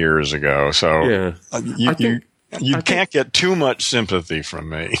 many years ago, so you can't get too much sympathy from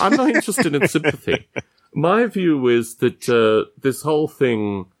me. I'm not interested in sympathy. My view is that this whole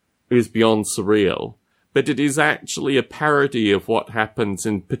thing is beyond surreal, but it is actually a parody of what happens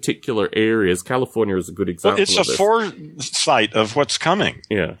in particular areas. California is a good example of this. It's a foresight of what's coming.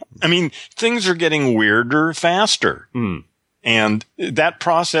 Yeah. I mean, things are getting weirder faster. And that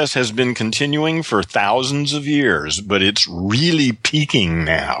process has been continuing for thousands of years, but it's really peaking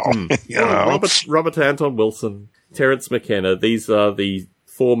now. Robert Anton Wilson, Terence McKenna, these are the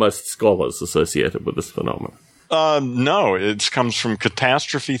foremost scholars associated with this phenomenon. No, it comes from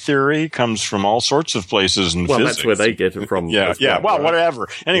catastrophe theory, comes from all sorts of places in physics. Well, that's where they get it from. Well, whatever.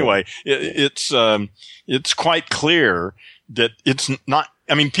 Anyway, it's quite clear that it's not,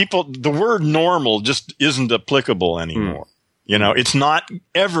 I mean, the word normal just isn't applicable anymore. It's not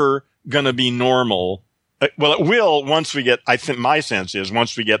ever going to be normal Well, it will once we get, I think my sense is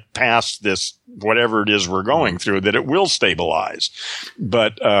once we get past this, whatever it is we're going through, that it will stabilize.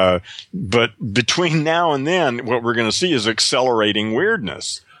 But between now and then, what we're going to see is accelerating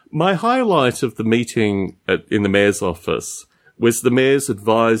weirdness. My highlight of the meeting in the mayor's office was the mayor's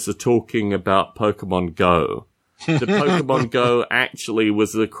advisor talking about Pokemon Go. The Pokemon Go actually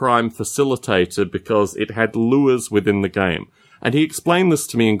was a crime facilitator because it had lures within the game. And he explained this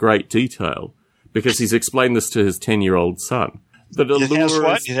to me in great detail because he's explained this to his 10-year-old son. That a It has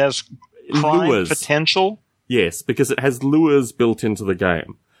what? It has crime lures. potential? Yes, because it has lures built into the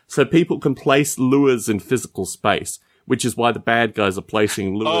game. So people can place lures in physical space, which is why the bad guys are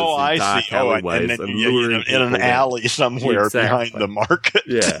placing lures in dark alleyways and luring in an people alley somewhere behind the market.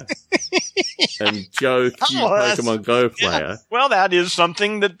 Yeah. And Joe, cute Pokemon Go player. Yeah. Well, that is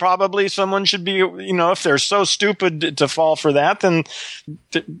something that probably someone should be, if they're so stupid to fall for that, then,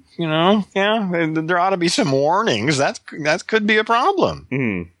 there ought to be some warnings. That could be a problem.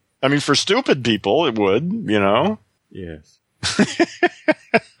 Mm. I mean, for stupid people, it would, Yes.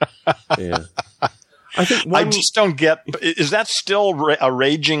 Yeah. I think I just don't get, is that still a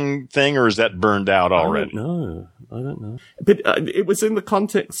raging thing or is that burned out already? I don't know. But it was in the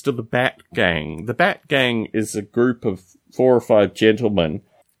context of the Bat Gang. The Bat Gang is a group of 4 or 5 gentlemen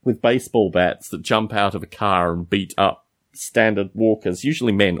with baseball bats that jump out of a car and beat up standard walkers,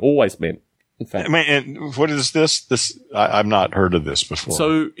 usually men, always men, in fact. I mean, and what is this? I've not heard of this before.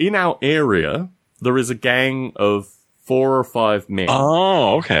 So in our area, there is a gang of 4 or 5 men.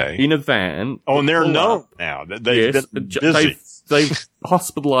 Oh, okay. In a van. Oh, and they're known now. They've been busy. They've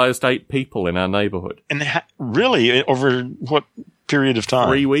hospitalized 8 people in our neighborhood. And really, over what period of time?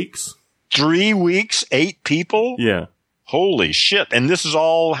 3 weeks. 3 weeks, 8 people? Yeah. Holy shit. And this is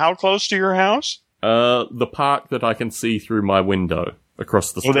all how close to your house? The park that I can see through my window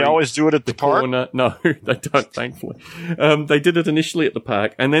across the street. Well, they always do it at the park? Corner. No, they don't, thankfully. They did it initially at the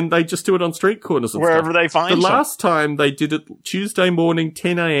park, and then they just do it on street corners and wherever stuff. they find The last time they did it Tuesday morning,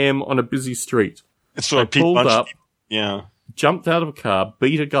 10 a.m. on a busy street. So they pulled up, yeah, jumped out of a car,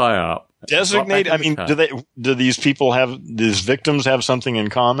 beat a guy up. Designate, I mean, do these victims have something in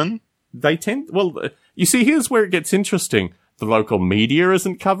common? They you see, here's where it gets interesting. The local media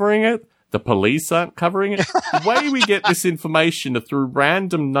isn't covering it. The police aren't covering it. The way we get this information are through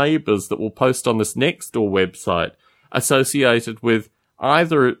random neighbors that will post on this Nextdoor website associated with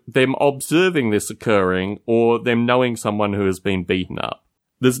either them observing this occurring or them knowing someone who has been beaten up.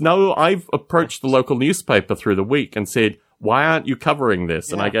 I've approached the local newspaper through the week and said, why aren't you covering this?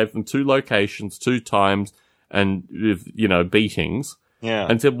 Yeah. And I gave them 2 locations, 2 times, and, beatings. Yeah.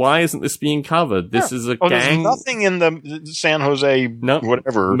 And said, why isn't this being covered? This is a gang. There's nothing in the San Jose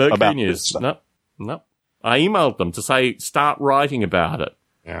whatever Mercury about News. this stuff. No. I emailed them to say, start writing about it.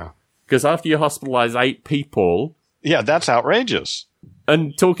 Yeah. Because after you hospitalize 8 people. Yeah, that's outrageous.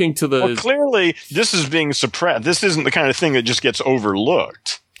 And talking to the... Well, clearly, this is being suppressed. This isn't the kind of thing that just gets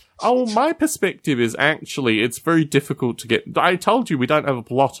overlooked. Oh, my perspective is actually, it's very difficult to get... I told you we don't have a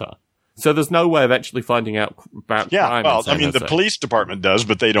plotter. So there's no way of actually finding out about crime. Well, I mean, the police department does,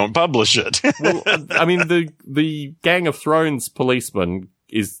 but they don't publish it. Well, I mean, the Gang of Thrones policeman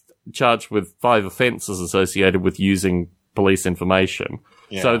is charged with 5 offences associated with using police information.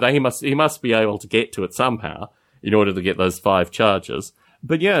 Yeah. So he must be able to get to it somehow in order to get those 5 charges.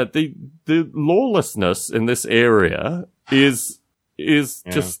 But yeah, the lawlessness in this area is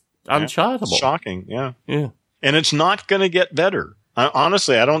just uncharitable. It's shocking, yeah. Yeah. And it's not going to get better.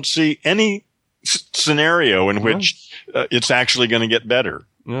 Honestly, I don't see any scenario in which it's actually going to get better.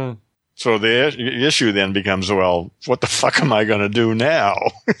 Yeah. So the issue then becomes, well, what the fuck am I going to do now?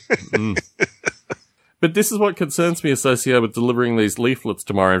 But this is what concerns me associated with delivering these leaflets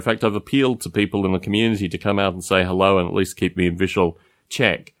tomorrow. In fact, I've appealed to people in the community to come out and say hello and at least keep me in visual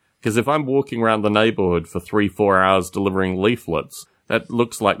check. Because if I'm walking around the neighborhood for 3-4 hours delivering leaflets, that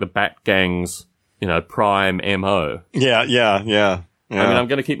looks like the Bat Gang's prime MO. Yeah. I mean, I'm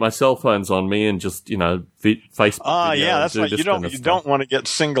going to keep my cell phones on me and just, Facebook. Yeah, that's right. You don't want to get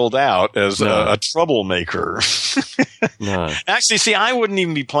singled out as a troublemaker. No. Actually, see, I wouldn't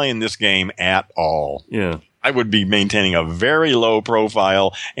even be playing this game at all. Yeah. I would be maintaining a very low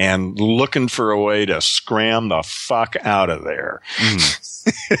profile and looking for a way to scram the fuck out of there.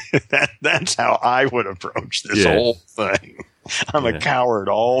 That's how I would approach this whole thing. I'm a coward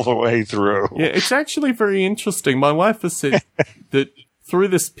all the way through. Yeah, it's actually very interesting. My wife has said that through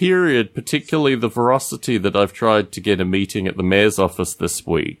this period, particularly the veracity that I've tried to get a meeting at the mayor's office this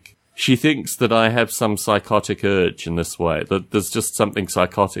week, she thinks that I have some psychotic urge in this way, that there's just something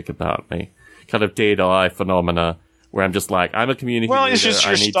psychotic about me. Kind of dead eye phenomena where I'm just like, I'm a community leader. Well, it's just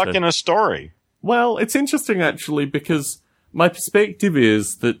you're stuck in a story. Well, it's interesting actually because my perspective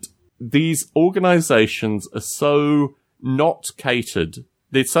is that these organizations are so not catered.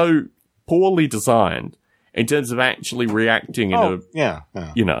 They're so poorly designed in terms of actually reacting in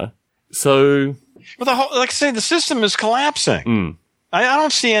you know, so. Well, like I say, the system is collapsing. I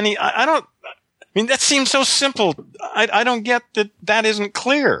don't see any, I mean, that seems so simple. I don't get that isn't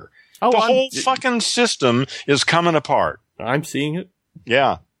clear. The whole fucking system is coming apart. I'm seeing it.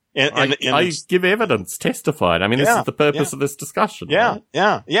 Yeah. I give evidence, testified. I mean, this is the purpose of this discussion. Yeah,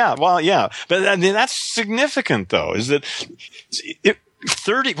 right? yeah. Well, yeah. But I mean, that's significant, though, is that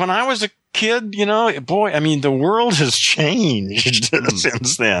 30, when I was a kid, you know, boy, I mean, the world has changed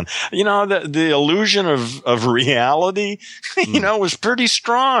since then. You know, the illusion of reality, you know, was pretty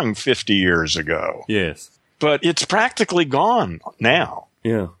strong 50 years ago. Yes. But it's practically gone now.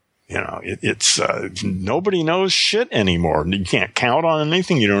 Yeah. You know, it's nobody knows shit anymore. You can't count on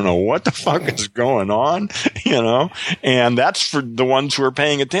anything. You don't know what the fuck is going on, you know, and that's for the ones who are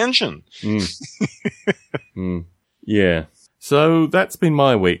paying attention. Yeah. So that's been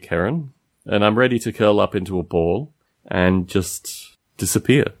my week, Heron, and I'm ready to curl up into a ball and just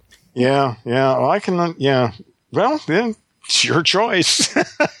disappear. Yeah. Well, I can, Well, then it's your choice.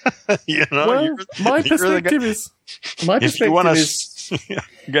 You know, well, my perspective is.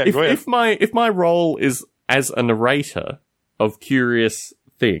 If my role is as a narrator of curious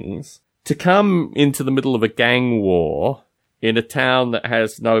things, to come into the middle of a gang war in a town that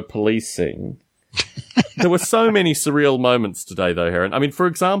has no policing, there were so many surreal moments today, though, Heron. I mean, for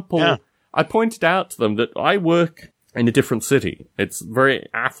example, I pointed out to them that I work in a different city. It's a very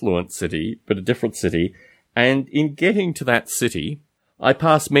affluent city, but a different city. And in getting to that city, I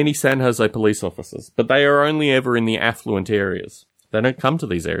pass many San Jose police officers, but they are only ever in the affluent areas. They don't come to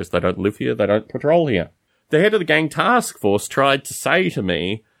these areas. They don't live here. They don't patrol here. The head of the gang task force tried to say to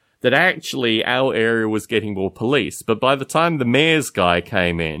me that actually our area was getting more police. But by the time the mayor's guy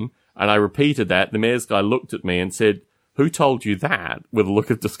came in, and I repeated that, the mayor's guy looked at me and said, "Who told you that?" with a look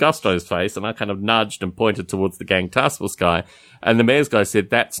of disgust on his face. And I kind of nudged and pointed towards the gang task force guy. And the mayor's guy said,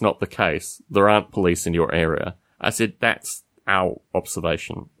 "That's not the case. There aren't police in your area." I said, "That's our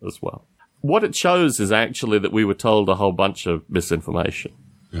observation as well." What it shows is actually that we were told a whole bunch of misinformation.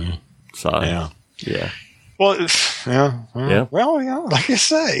 So, yeah. Well, like I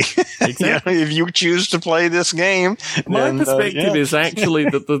say, exactly. If you choose to play this game, my perspective is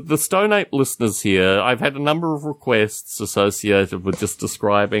actually that the Stone Ape listeners here, I've had a number of requests associated with just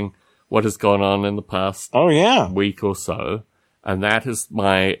describing what has gone on in the past week or so, and that is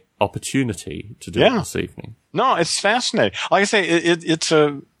my opportunity to do it this evening. No, it's fascinating. Like I say, it's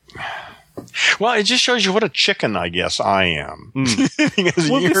a... Well, it just shows you what a chicken, I guess, I am. Because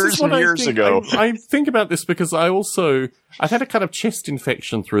years and years ago. I think about this because I've had a kind of chest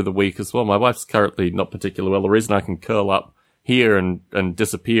infection through the week as well. My wife's currently not particularly well. The reason I can curl up here and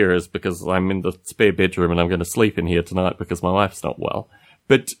disappear is because I'm in the spare bedroom and I'm going to sleep in here tonight because my wife's not well.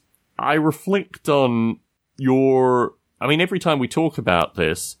 But I reflect on every time we talk about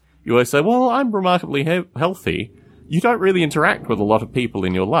this, you always say, well, I'm remarkably healthy. You don't really interact with a lot of people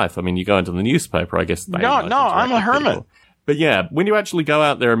in your life. I mean, you go into the newspaper, I guess. No, I'm a hermit. People. But yeah, when you actually go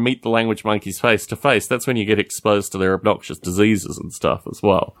out there and meet the language monkeys face to face, that's when you get exposed to their obnoxious diseases and stuff as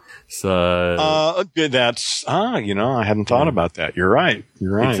well. So. I hadn't thought about that. You're right.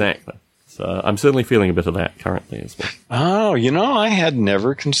 Exactly. So I'm certainly feeling a bit of that currently as well. Oh, I had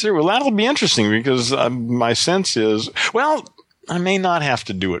never considered. Well, that'll be interesting because my sense is, I may not have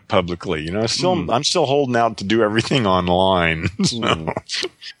to do it publicly. I'm still holding out to do everything online. So.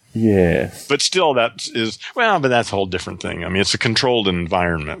 Yes. But still, but that's a whole different thing. I mean, it's a controlled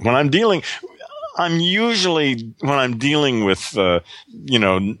environment. When I'm dealing with,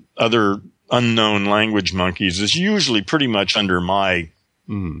 other unknown language monkeys, is usually pretty much under my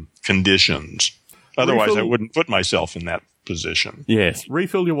conditions. Otherwise, I wouldn't put myself in that position. Yes.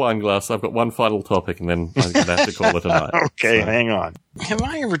 Refill your wine glass. I've got one final topic and then I'm going to have to call it a night. Okay, hang on. Have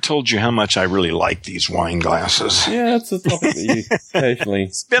I ever told you how much I really like these wine glasses? Yeah, that's a topic that you occasionally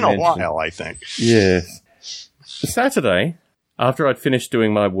It's been a while, I think. Yes. Saturday, after I'd finished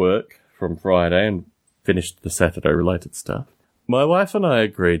doing my work from Friday and finished the Saturday-related stuff, my wife and I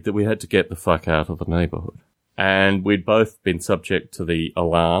agreed that we had to get the fuck out of the neighbourhood. And we'd both been subject to the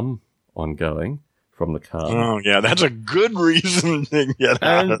alarm ongoing from the car. Oh, yeah, that's a good reason to get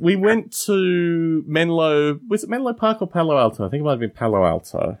out. And we went to Menlo. Was it Menlo Park or Palo Alto? I think it might have been Palo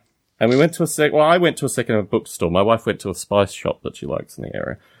Alto. And we went to I went to a second-hand bookstore. My wife went to a spice shop that she likes in the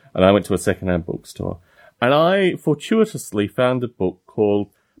area. And I went to a second-hand bookstore. And I fortuitously found a book called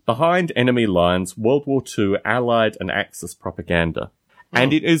Behind Enemy Lines, World War II Allied and Axis Propaganda.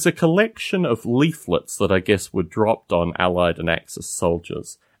 And it is a collection of leaflets that I guess were dropped on Allied and Axis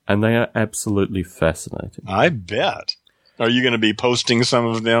soldiers. And they are absolutely fascinating. I bet. Are you going to be posting some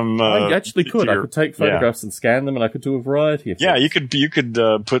of them? I actually could. I could take photographs and scan them, and I could do a variety of things. Yeah, you could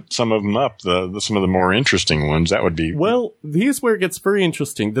put some of them up, some of the more interesting ones. That would be... Well, here's where it gets very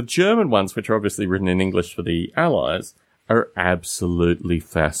interesting. The German ones, which are obviously written in English for the Allies, are absolutely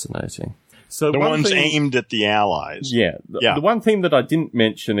fascinating. So the ones aimed at the Allies. Yeah. The one thing that I didn't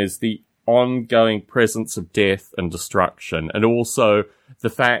mention is the ongoing presence of death and destruction, and also the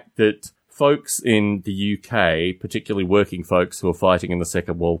fact that folks in the UK, particularly working folks who are fighting in the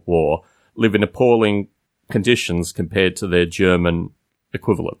Second World War, live in appalling conditions compared to their German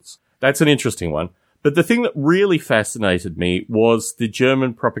equivalents. That's an interesting one. But the thing that really fascinated me was the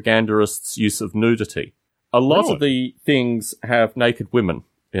German propagandists' use of nudity. A lot of the things have naked women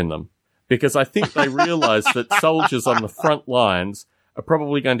in them, because I think they realize that soldiers on the front lines are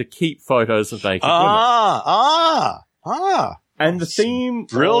probably going to keep photos of naked women. And the theme...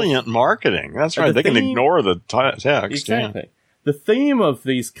 Brilliant marketing. That's right. They can ignore the text. Exactly. Yeah. The theme of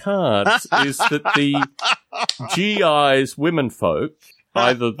these cards is that the GIs, womenfolk,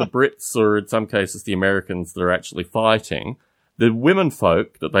 either the Brits or in some cases the Americans that are actually fighting, the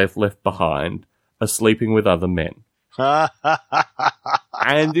womenfolk that they've left behind are sleeping with other men.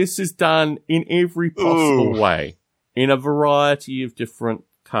 And this is done in every possible way, in a variety of different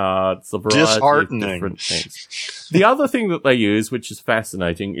cards, a variety of different things. The other thing that they use, which is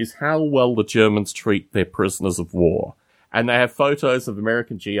fascinating, is how well the Germans treat their prisoners of war. And they have photos of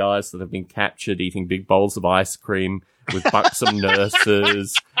American GIs that have been captured eating big bowls of ice cream with buxom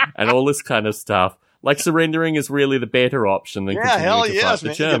nurses and all this kind of stuff. Like surrendering is really the better option than continuing to fight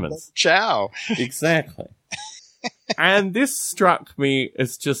the Germans. Ciao. Exactly. And this struck me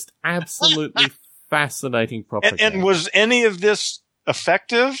as just absolutely fascinating propaganda. And was any of this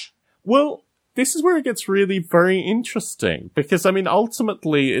effective? Well, this is where it gets really very interesting, because, I mean,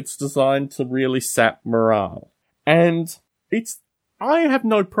 ultimately it's designed to really sap morale. And I have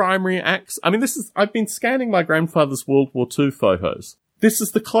no primary access. I mean, I've been scanning my grandfather's World War II photos. This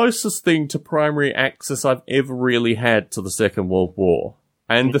is the closest thing to primary access I've ever really had to the Second World War.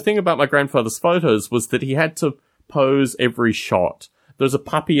 And the thing about my grandfather's photos was that he had to pose every shot. There's a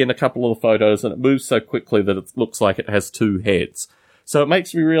puppy in a couple of the photos, and it moves so quickly that it looks like it has two heads. So it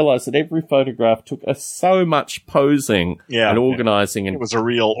makes me realize that every photograph took so much posing and organizing. And it was a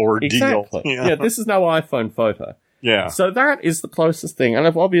real ordeal. Exactly. Yeah, this is no iPhone photo. Yeah. So that is the closest thing. And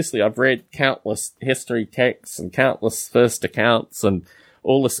I've read countless history texts and countless first accounts and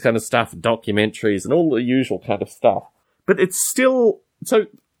all this kind of stuff, documentaries and all the usual kind of stuff. But it's still... So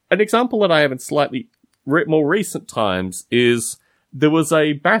an example that I have in slightly more recent times is there was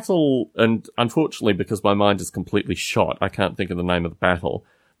a battle, and unfortunately, because my mind is completely shot, I can't think of the name of the battle,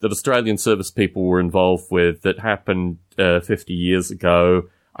 that Australian service people were involved with that happened 50 years ago,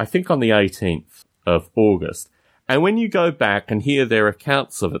 I think on the 18th of August. And when you go back and hear their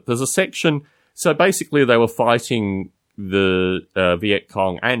accounts of it, there's a section... So basically they were fighting the Viet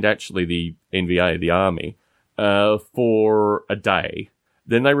Cong and actually the NVA, the army, for a day.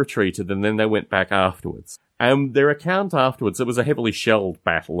 Then they retreated, and then they went back afterwards. And their account afterwards, it was a heavily shelled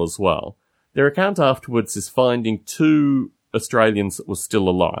battle as well. Their account afterwards is finding 2 Australians that were still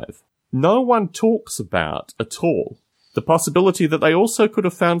alive. No one talks about at all the possibility that they also could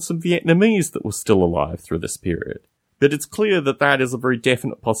have found some Vietnamese that were still alive through this period. But it's clear that that is a very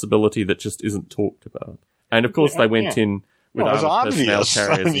definite possibility that just isn't talked about. And of course they went in with armored personnel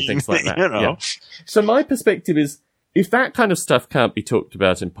carriers and things like that. You know. So my perspective is, if that kind of stuff can't be talked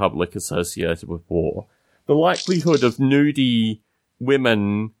about in public associated with war, the likelihood of nudie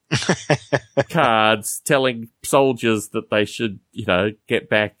women cards telling soldiers that they should, get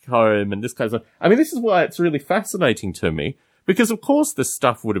back home and this kind of stuff. I mean, this is why it's really fascinating to me, because of course this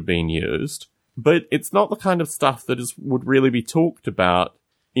stuff would have been used, but it's not the kind of stuff that would really be talked about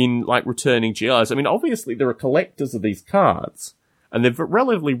in, like, returning GIs. I mean, obviously there are collectors of these cards, and they're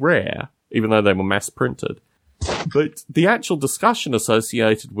relatively rare, even though they were mass printed. But the actual discussion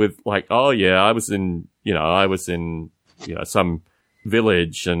associated with, like, oh yeah, I was in some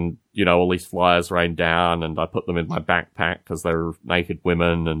village and, all these flyers rained down and I put them in my backpack because they were naked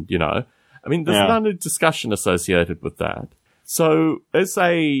women and, I mean, there's none of discussion associated with that. So as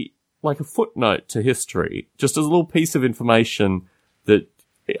a footnote to history, just as a little piece of information that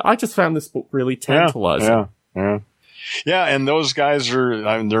I just found this book really tantalizing. Yeah, and those guys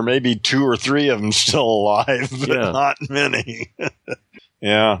there may be 2 or 3 of them still alive, but not many.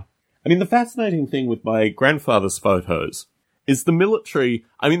 Yeah. I mean, the fascinating thing with my grandfather's photos is the military.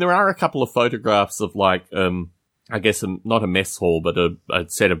 I mean, there are a couple of photographs of I guess, not a mess hall, but a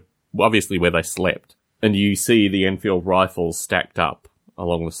set of, obviously where they slept. And you see the Enfield rifles stacked up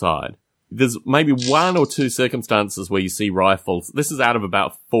along the side. There's maybe one or two circumstances where you see rifles. This is out of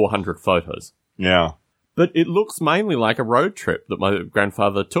about 400 photos. Yeah. But it looks mainly like a road trip that my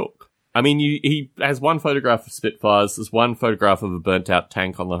grandfather took. I mean, he has one photograph of Spitfires, there's one photograph of a burnt-out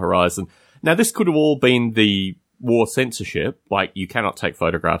tank on the horizon. Now, this could have all been the war censorship, like, you cannot take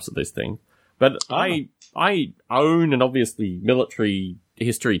photographs of this thing. But I own, and obviously military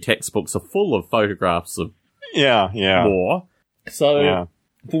history textbooks are full of photographs of war. So,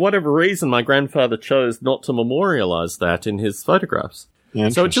 for whatever reason, my grandfather chose not to memorialize that in his photographs.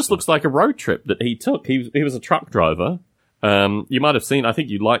 So it just looks like a road trip that he took. He was a truck driver. You might have seen, I think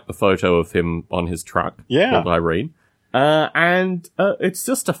you liked the photo of him on his truck. Yeah. Called Irene. And it's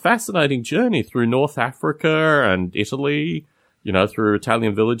just a fascinating journey through North Africa and Italy, you know, through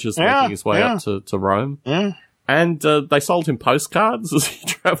Italian villages making his way up to Rome. Yeah. And they sold him postcards as he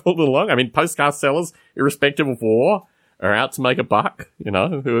traveled along. I mean, postcard sellers, irrespective of war, are out to make a buck, you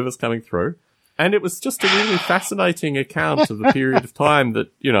know, whoever's coming through. And it was just a really fascinating account of the period of time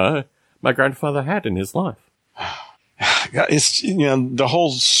that, you know, my grandfather had in his life. It's, you know, the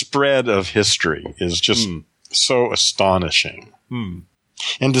whole spread of history is just so astonishing. And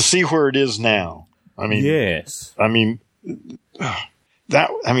to see where it is now. I mean, yes. I mean,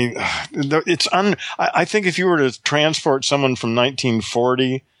 it's I think if you were to transport someone from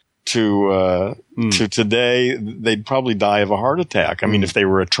 1940 to today, they'd probably die of a heart attack. I mean, if they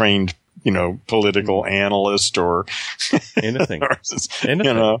were a trained, you know, political analyst or anything, you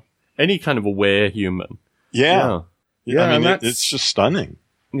know, any kind of aware human. Yeah. I mean, and it's just stunning.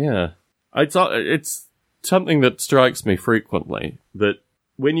 Yeah. It's something that strikes me frequently, that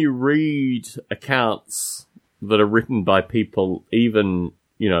when you read accounts that are written by people, even,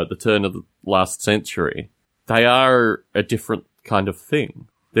 you know, at the turn of the last century, they are a different kind of thing.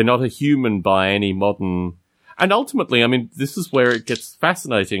 They're not a human by any modern... And ultimately, I mean, this is where it gets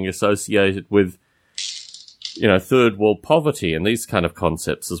fascinating, associated with, you know, third world poverty and these kind of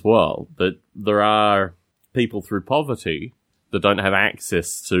concepts as well. That there are people through poverty that don't have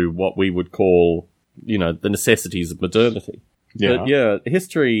access to what we would call, you know, the necessities of modernity. Yeah. But yeah,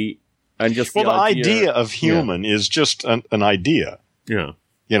 history and just the idea of human is just an idea. Yeah.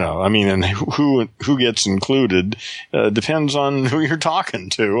 You know, I mean, and who gets included depends on who you're talking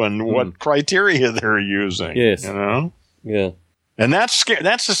to and what criteria they're using. Yes. You know? Yeah. And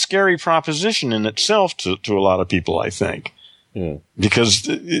that's a scary proposition in itself to a lot of people, I think. Yeah. Because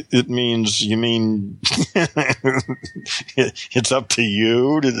it means, you mean it's up to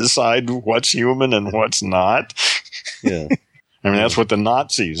you to decide what's human and what's not. Yeah. I mean, that's what the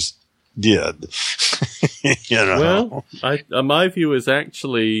Nazis did. You know? Well, my view is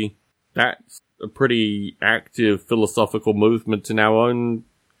actually that's a pretty active philosophical movement in our own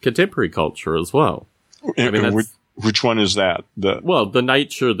contemporary culture as well. I mean, which one is that? The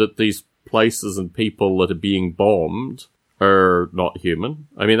nature that these places and people that are being bombed are not human.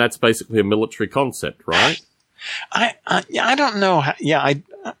 I mean, that's basically a military concept, right? I don't know.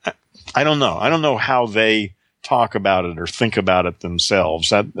 I don't know. I don't know how they talk about it or think about it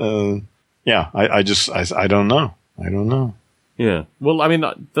themselves. I don't know. I don't know. Yeah. Well, I mean,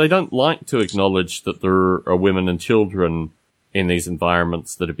 they don't like to acknowledge that there are women and children in these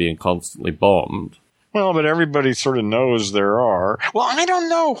environments that are being constantly bombed. Well, but everybody sort of knows there are. Well, I don't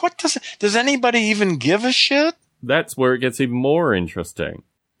know. Does anybody even give a shit? That's where it gets even more interesting.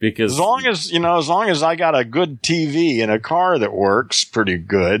 Because as long as I got a good TV and a car that works pretty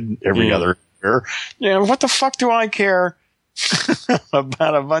good every other year, what the fuck do I care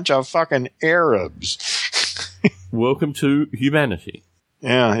about a bunch of fucking Arabs? Welcome to humanity.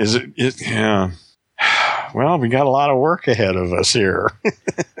 Yeah, yeah. Well, we got a lot of work ahead of us here.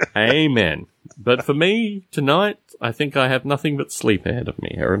 Amen. But for me, tonight, I think I have nothing but sleep ahead of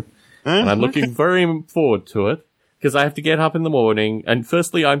me, Aaron. And I'm looking very forward to it, because I have to get up in the morning. And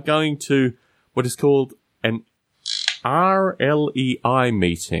firstly, I'm going to what is called an RLEI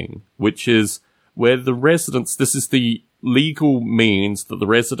meeting, which is where the residents, this is the legal means that the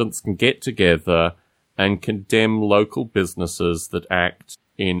residents can get together and condemn local businesses that act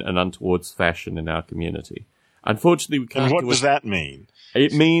in an untoward fashion in our community. Unfortunately, we can't. And what does that mean?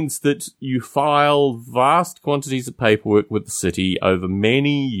 It means that you file vast quantities of paperwork with the city over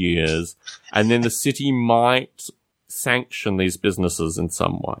many years, and then the city might sanction these businesses in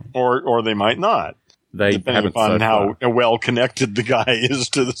some way. Or they might not. They depending upon how well connected the guy is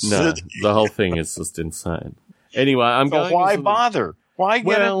to the city. The whole thing is just insane. Anyway, why bother? Why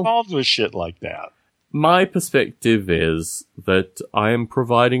get involved with shit like that? My perspective is that I am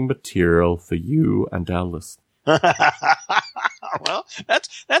providing material for you and our listeners. Well,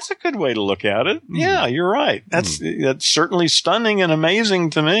 that's a good way to look at it. Yeah, you're right. That's certainly stunning and amazing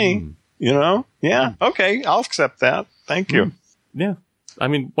to me. You know? Yeah. Okay, I'll accept that. Thank you. Yeah. I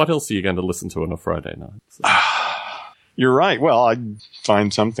mean, what else are you going to listen to on a Friday night? So. You're right. Well, I'd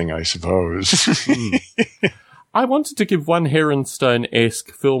find something, I suppose. I wanted to give one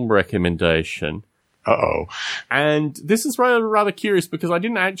Heronstone-esque film recommendation. Uh-oh. And this is rather curious because I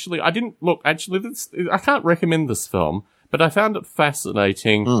can't recommend this film, but I found it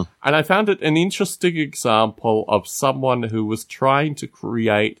fascinating, and I found it an interesting example of someone who was trying to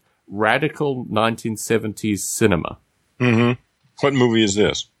create radical 1970s cinema. Mm-hmm. What movie is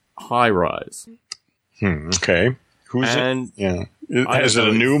this? High Rise. Okay. Who's it? Yeah. Is it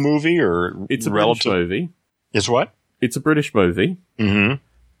a new movie or it's a British movie? It's what? It's a British movie. Mm-hmm.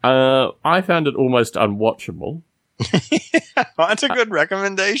 I found it almost unwatchable. That's a good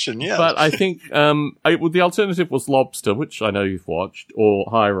recommendation, yes. But I think the alternative was Lobster, which I know you've watched, or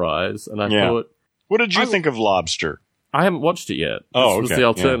High Rise, and I thought... What did you think of Lobster? I haven't watched it yet. Oh, this was the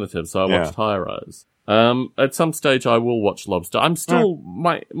alternative, so I watched High Rise. At some stage, I will watch Lobster. I'm still...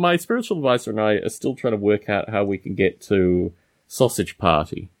 My spiritual advisor and I are still trying to work out how we can get to Sausage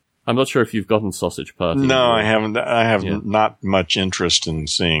Party. I'm not sure if you've gotten Sausage Party. No, I haven't. I have not much interest in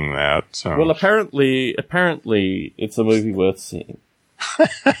seeing that. So. Well, apparently, it's a movie worth seeing.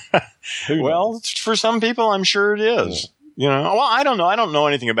 Well, for some people, I'm sure it is. You know, well, I don't know. I don't know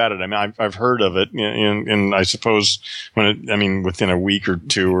anything about it. I mean, I've heard of it, and I suppose within a week or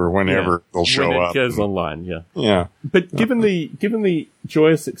two or whenever it'll show up. It goes online, yeah. Yeah. But given the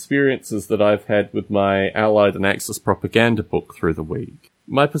joyous experiences that I've had with my Allied and Axis propaganda book through the week,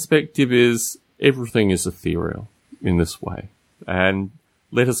 my perspective is everything is ethereal in this way. And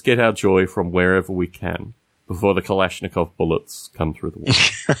let us get our joy from wherever we can before the Kalashnikov bullets come through the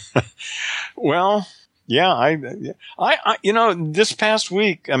wall. Well, yeah, I this past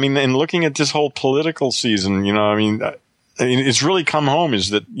week, I mean, in looking at this whole political season, it's really come home is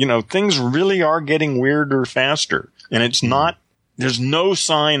that, things really are getting weirder faster. And it's not, there's no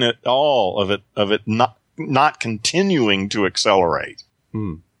sign at all of it not continuing to accelerate.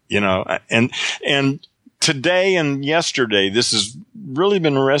 And today and yesterday, this has really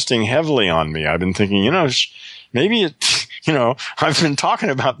been resting heavily on me. I've been thinking, maybe I've been talking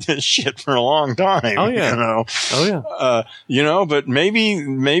about this shit for a long time. Oh yeah. But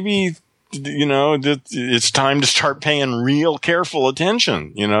maybe, that it's time to start paying real careful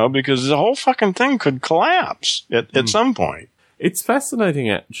attention, because the whole fucking thing could collapse at some point. It's fascinating,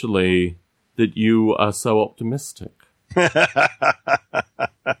 actually, that you are so optimistic.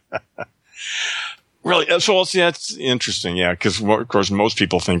 Really? So that's interesting, yeah, because, of course, most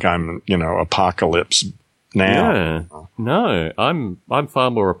people think I'm, apocalypse now. Yeah. No, I'm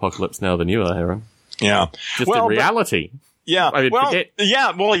far more apocalypse now than you are, Aaron. Yeah. Just in reality. I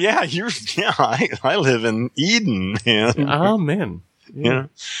live in Eden. Amen. Yeah.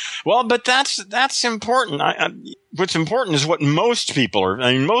 Well, but that's important. What's important is what most people are.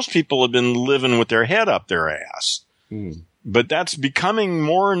 I mean, most people have been living with their head up their ass. But that's becoming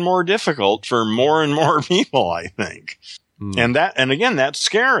more and more difficult for more and more people, I think. And again, that's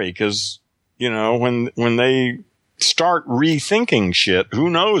scary because, when they start rethinking shit, who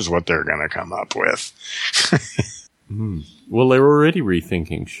knows what they're going to come up with. Well, they're already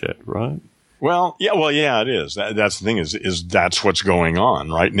rethinking shit, right? Well, yeah, it is. That's the thing is that's what's going on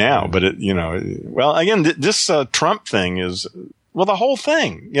right now. But again, this Trump thing is, the whole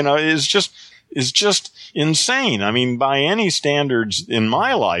thing, is just insane. I mean, by any standards in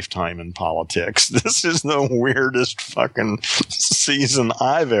my lifetime in politics, this is the weirdest fucking season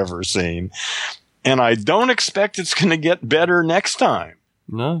I've ever seen. And I don't expect it's going to get better next time.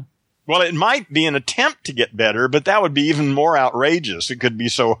 No. Well, it might be an attempt to get better, but that would be even more outrageous. It could be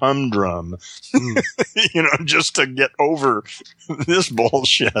so humdrum, just to get over this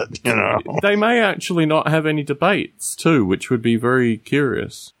bullshit, They may actually not have any debates, too, which would be very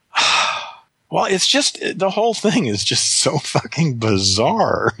curious. Well, it's just, the whole thing is just so fucking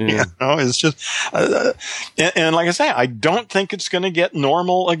bizarre. Yeah. It's just, and like I say, I don't think it's going to get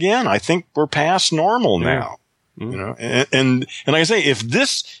normal again. I think we're past normal now. And like I say,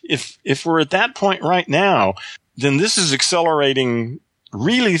 if we're at that point right now, then this is accelerating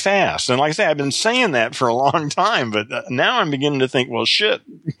really fast. And like I say, I've been saying that for a long time, but now I'm beginning to think, well, shit,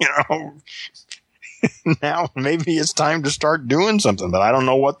 now maybe it's time to start doing something, but I don't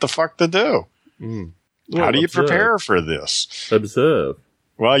know what the fuck to do. Well, how do you prepare for this? Observe.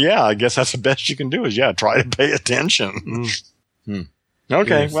 Well, yeah, I guess that's the best you can do is, try to pay attention.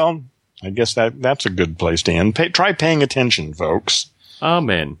 Okay, yes. Well, I guess that's a good place to end. Try paying attention, folks.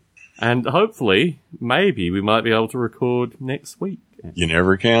 Amen. And hopefully, maybe we might be able to record next week. You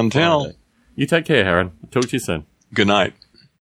never can tell. You take care, Heron. Talk to you soon. Good night.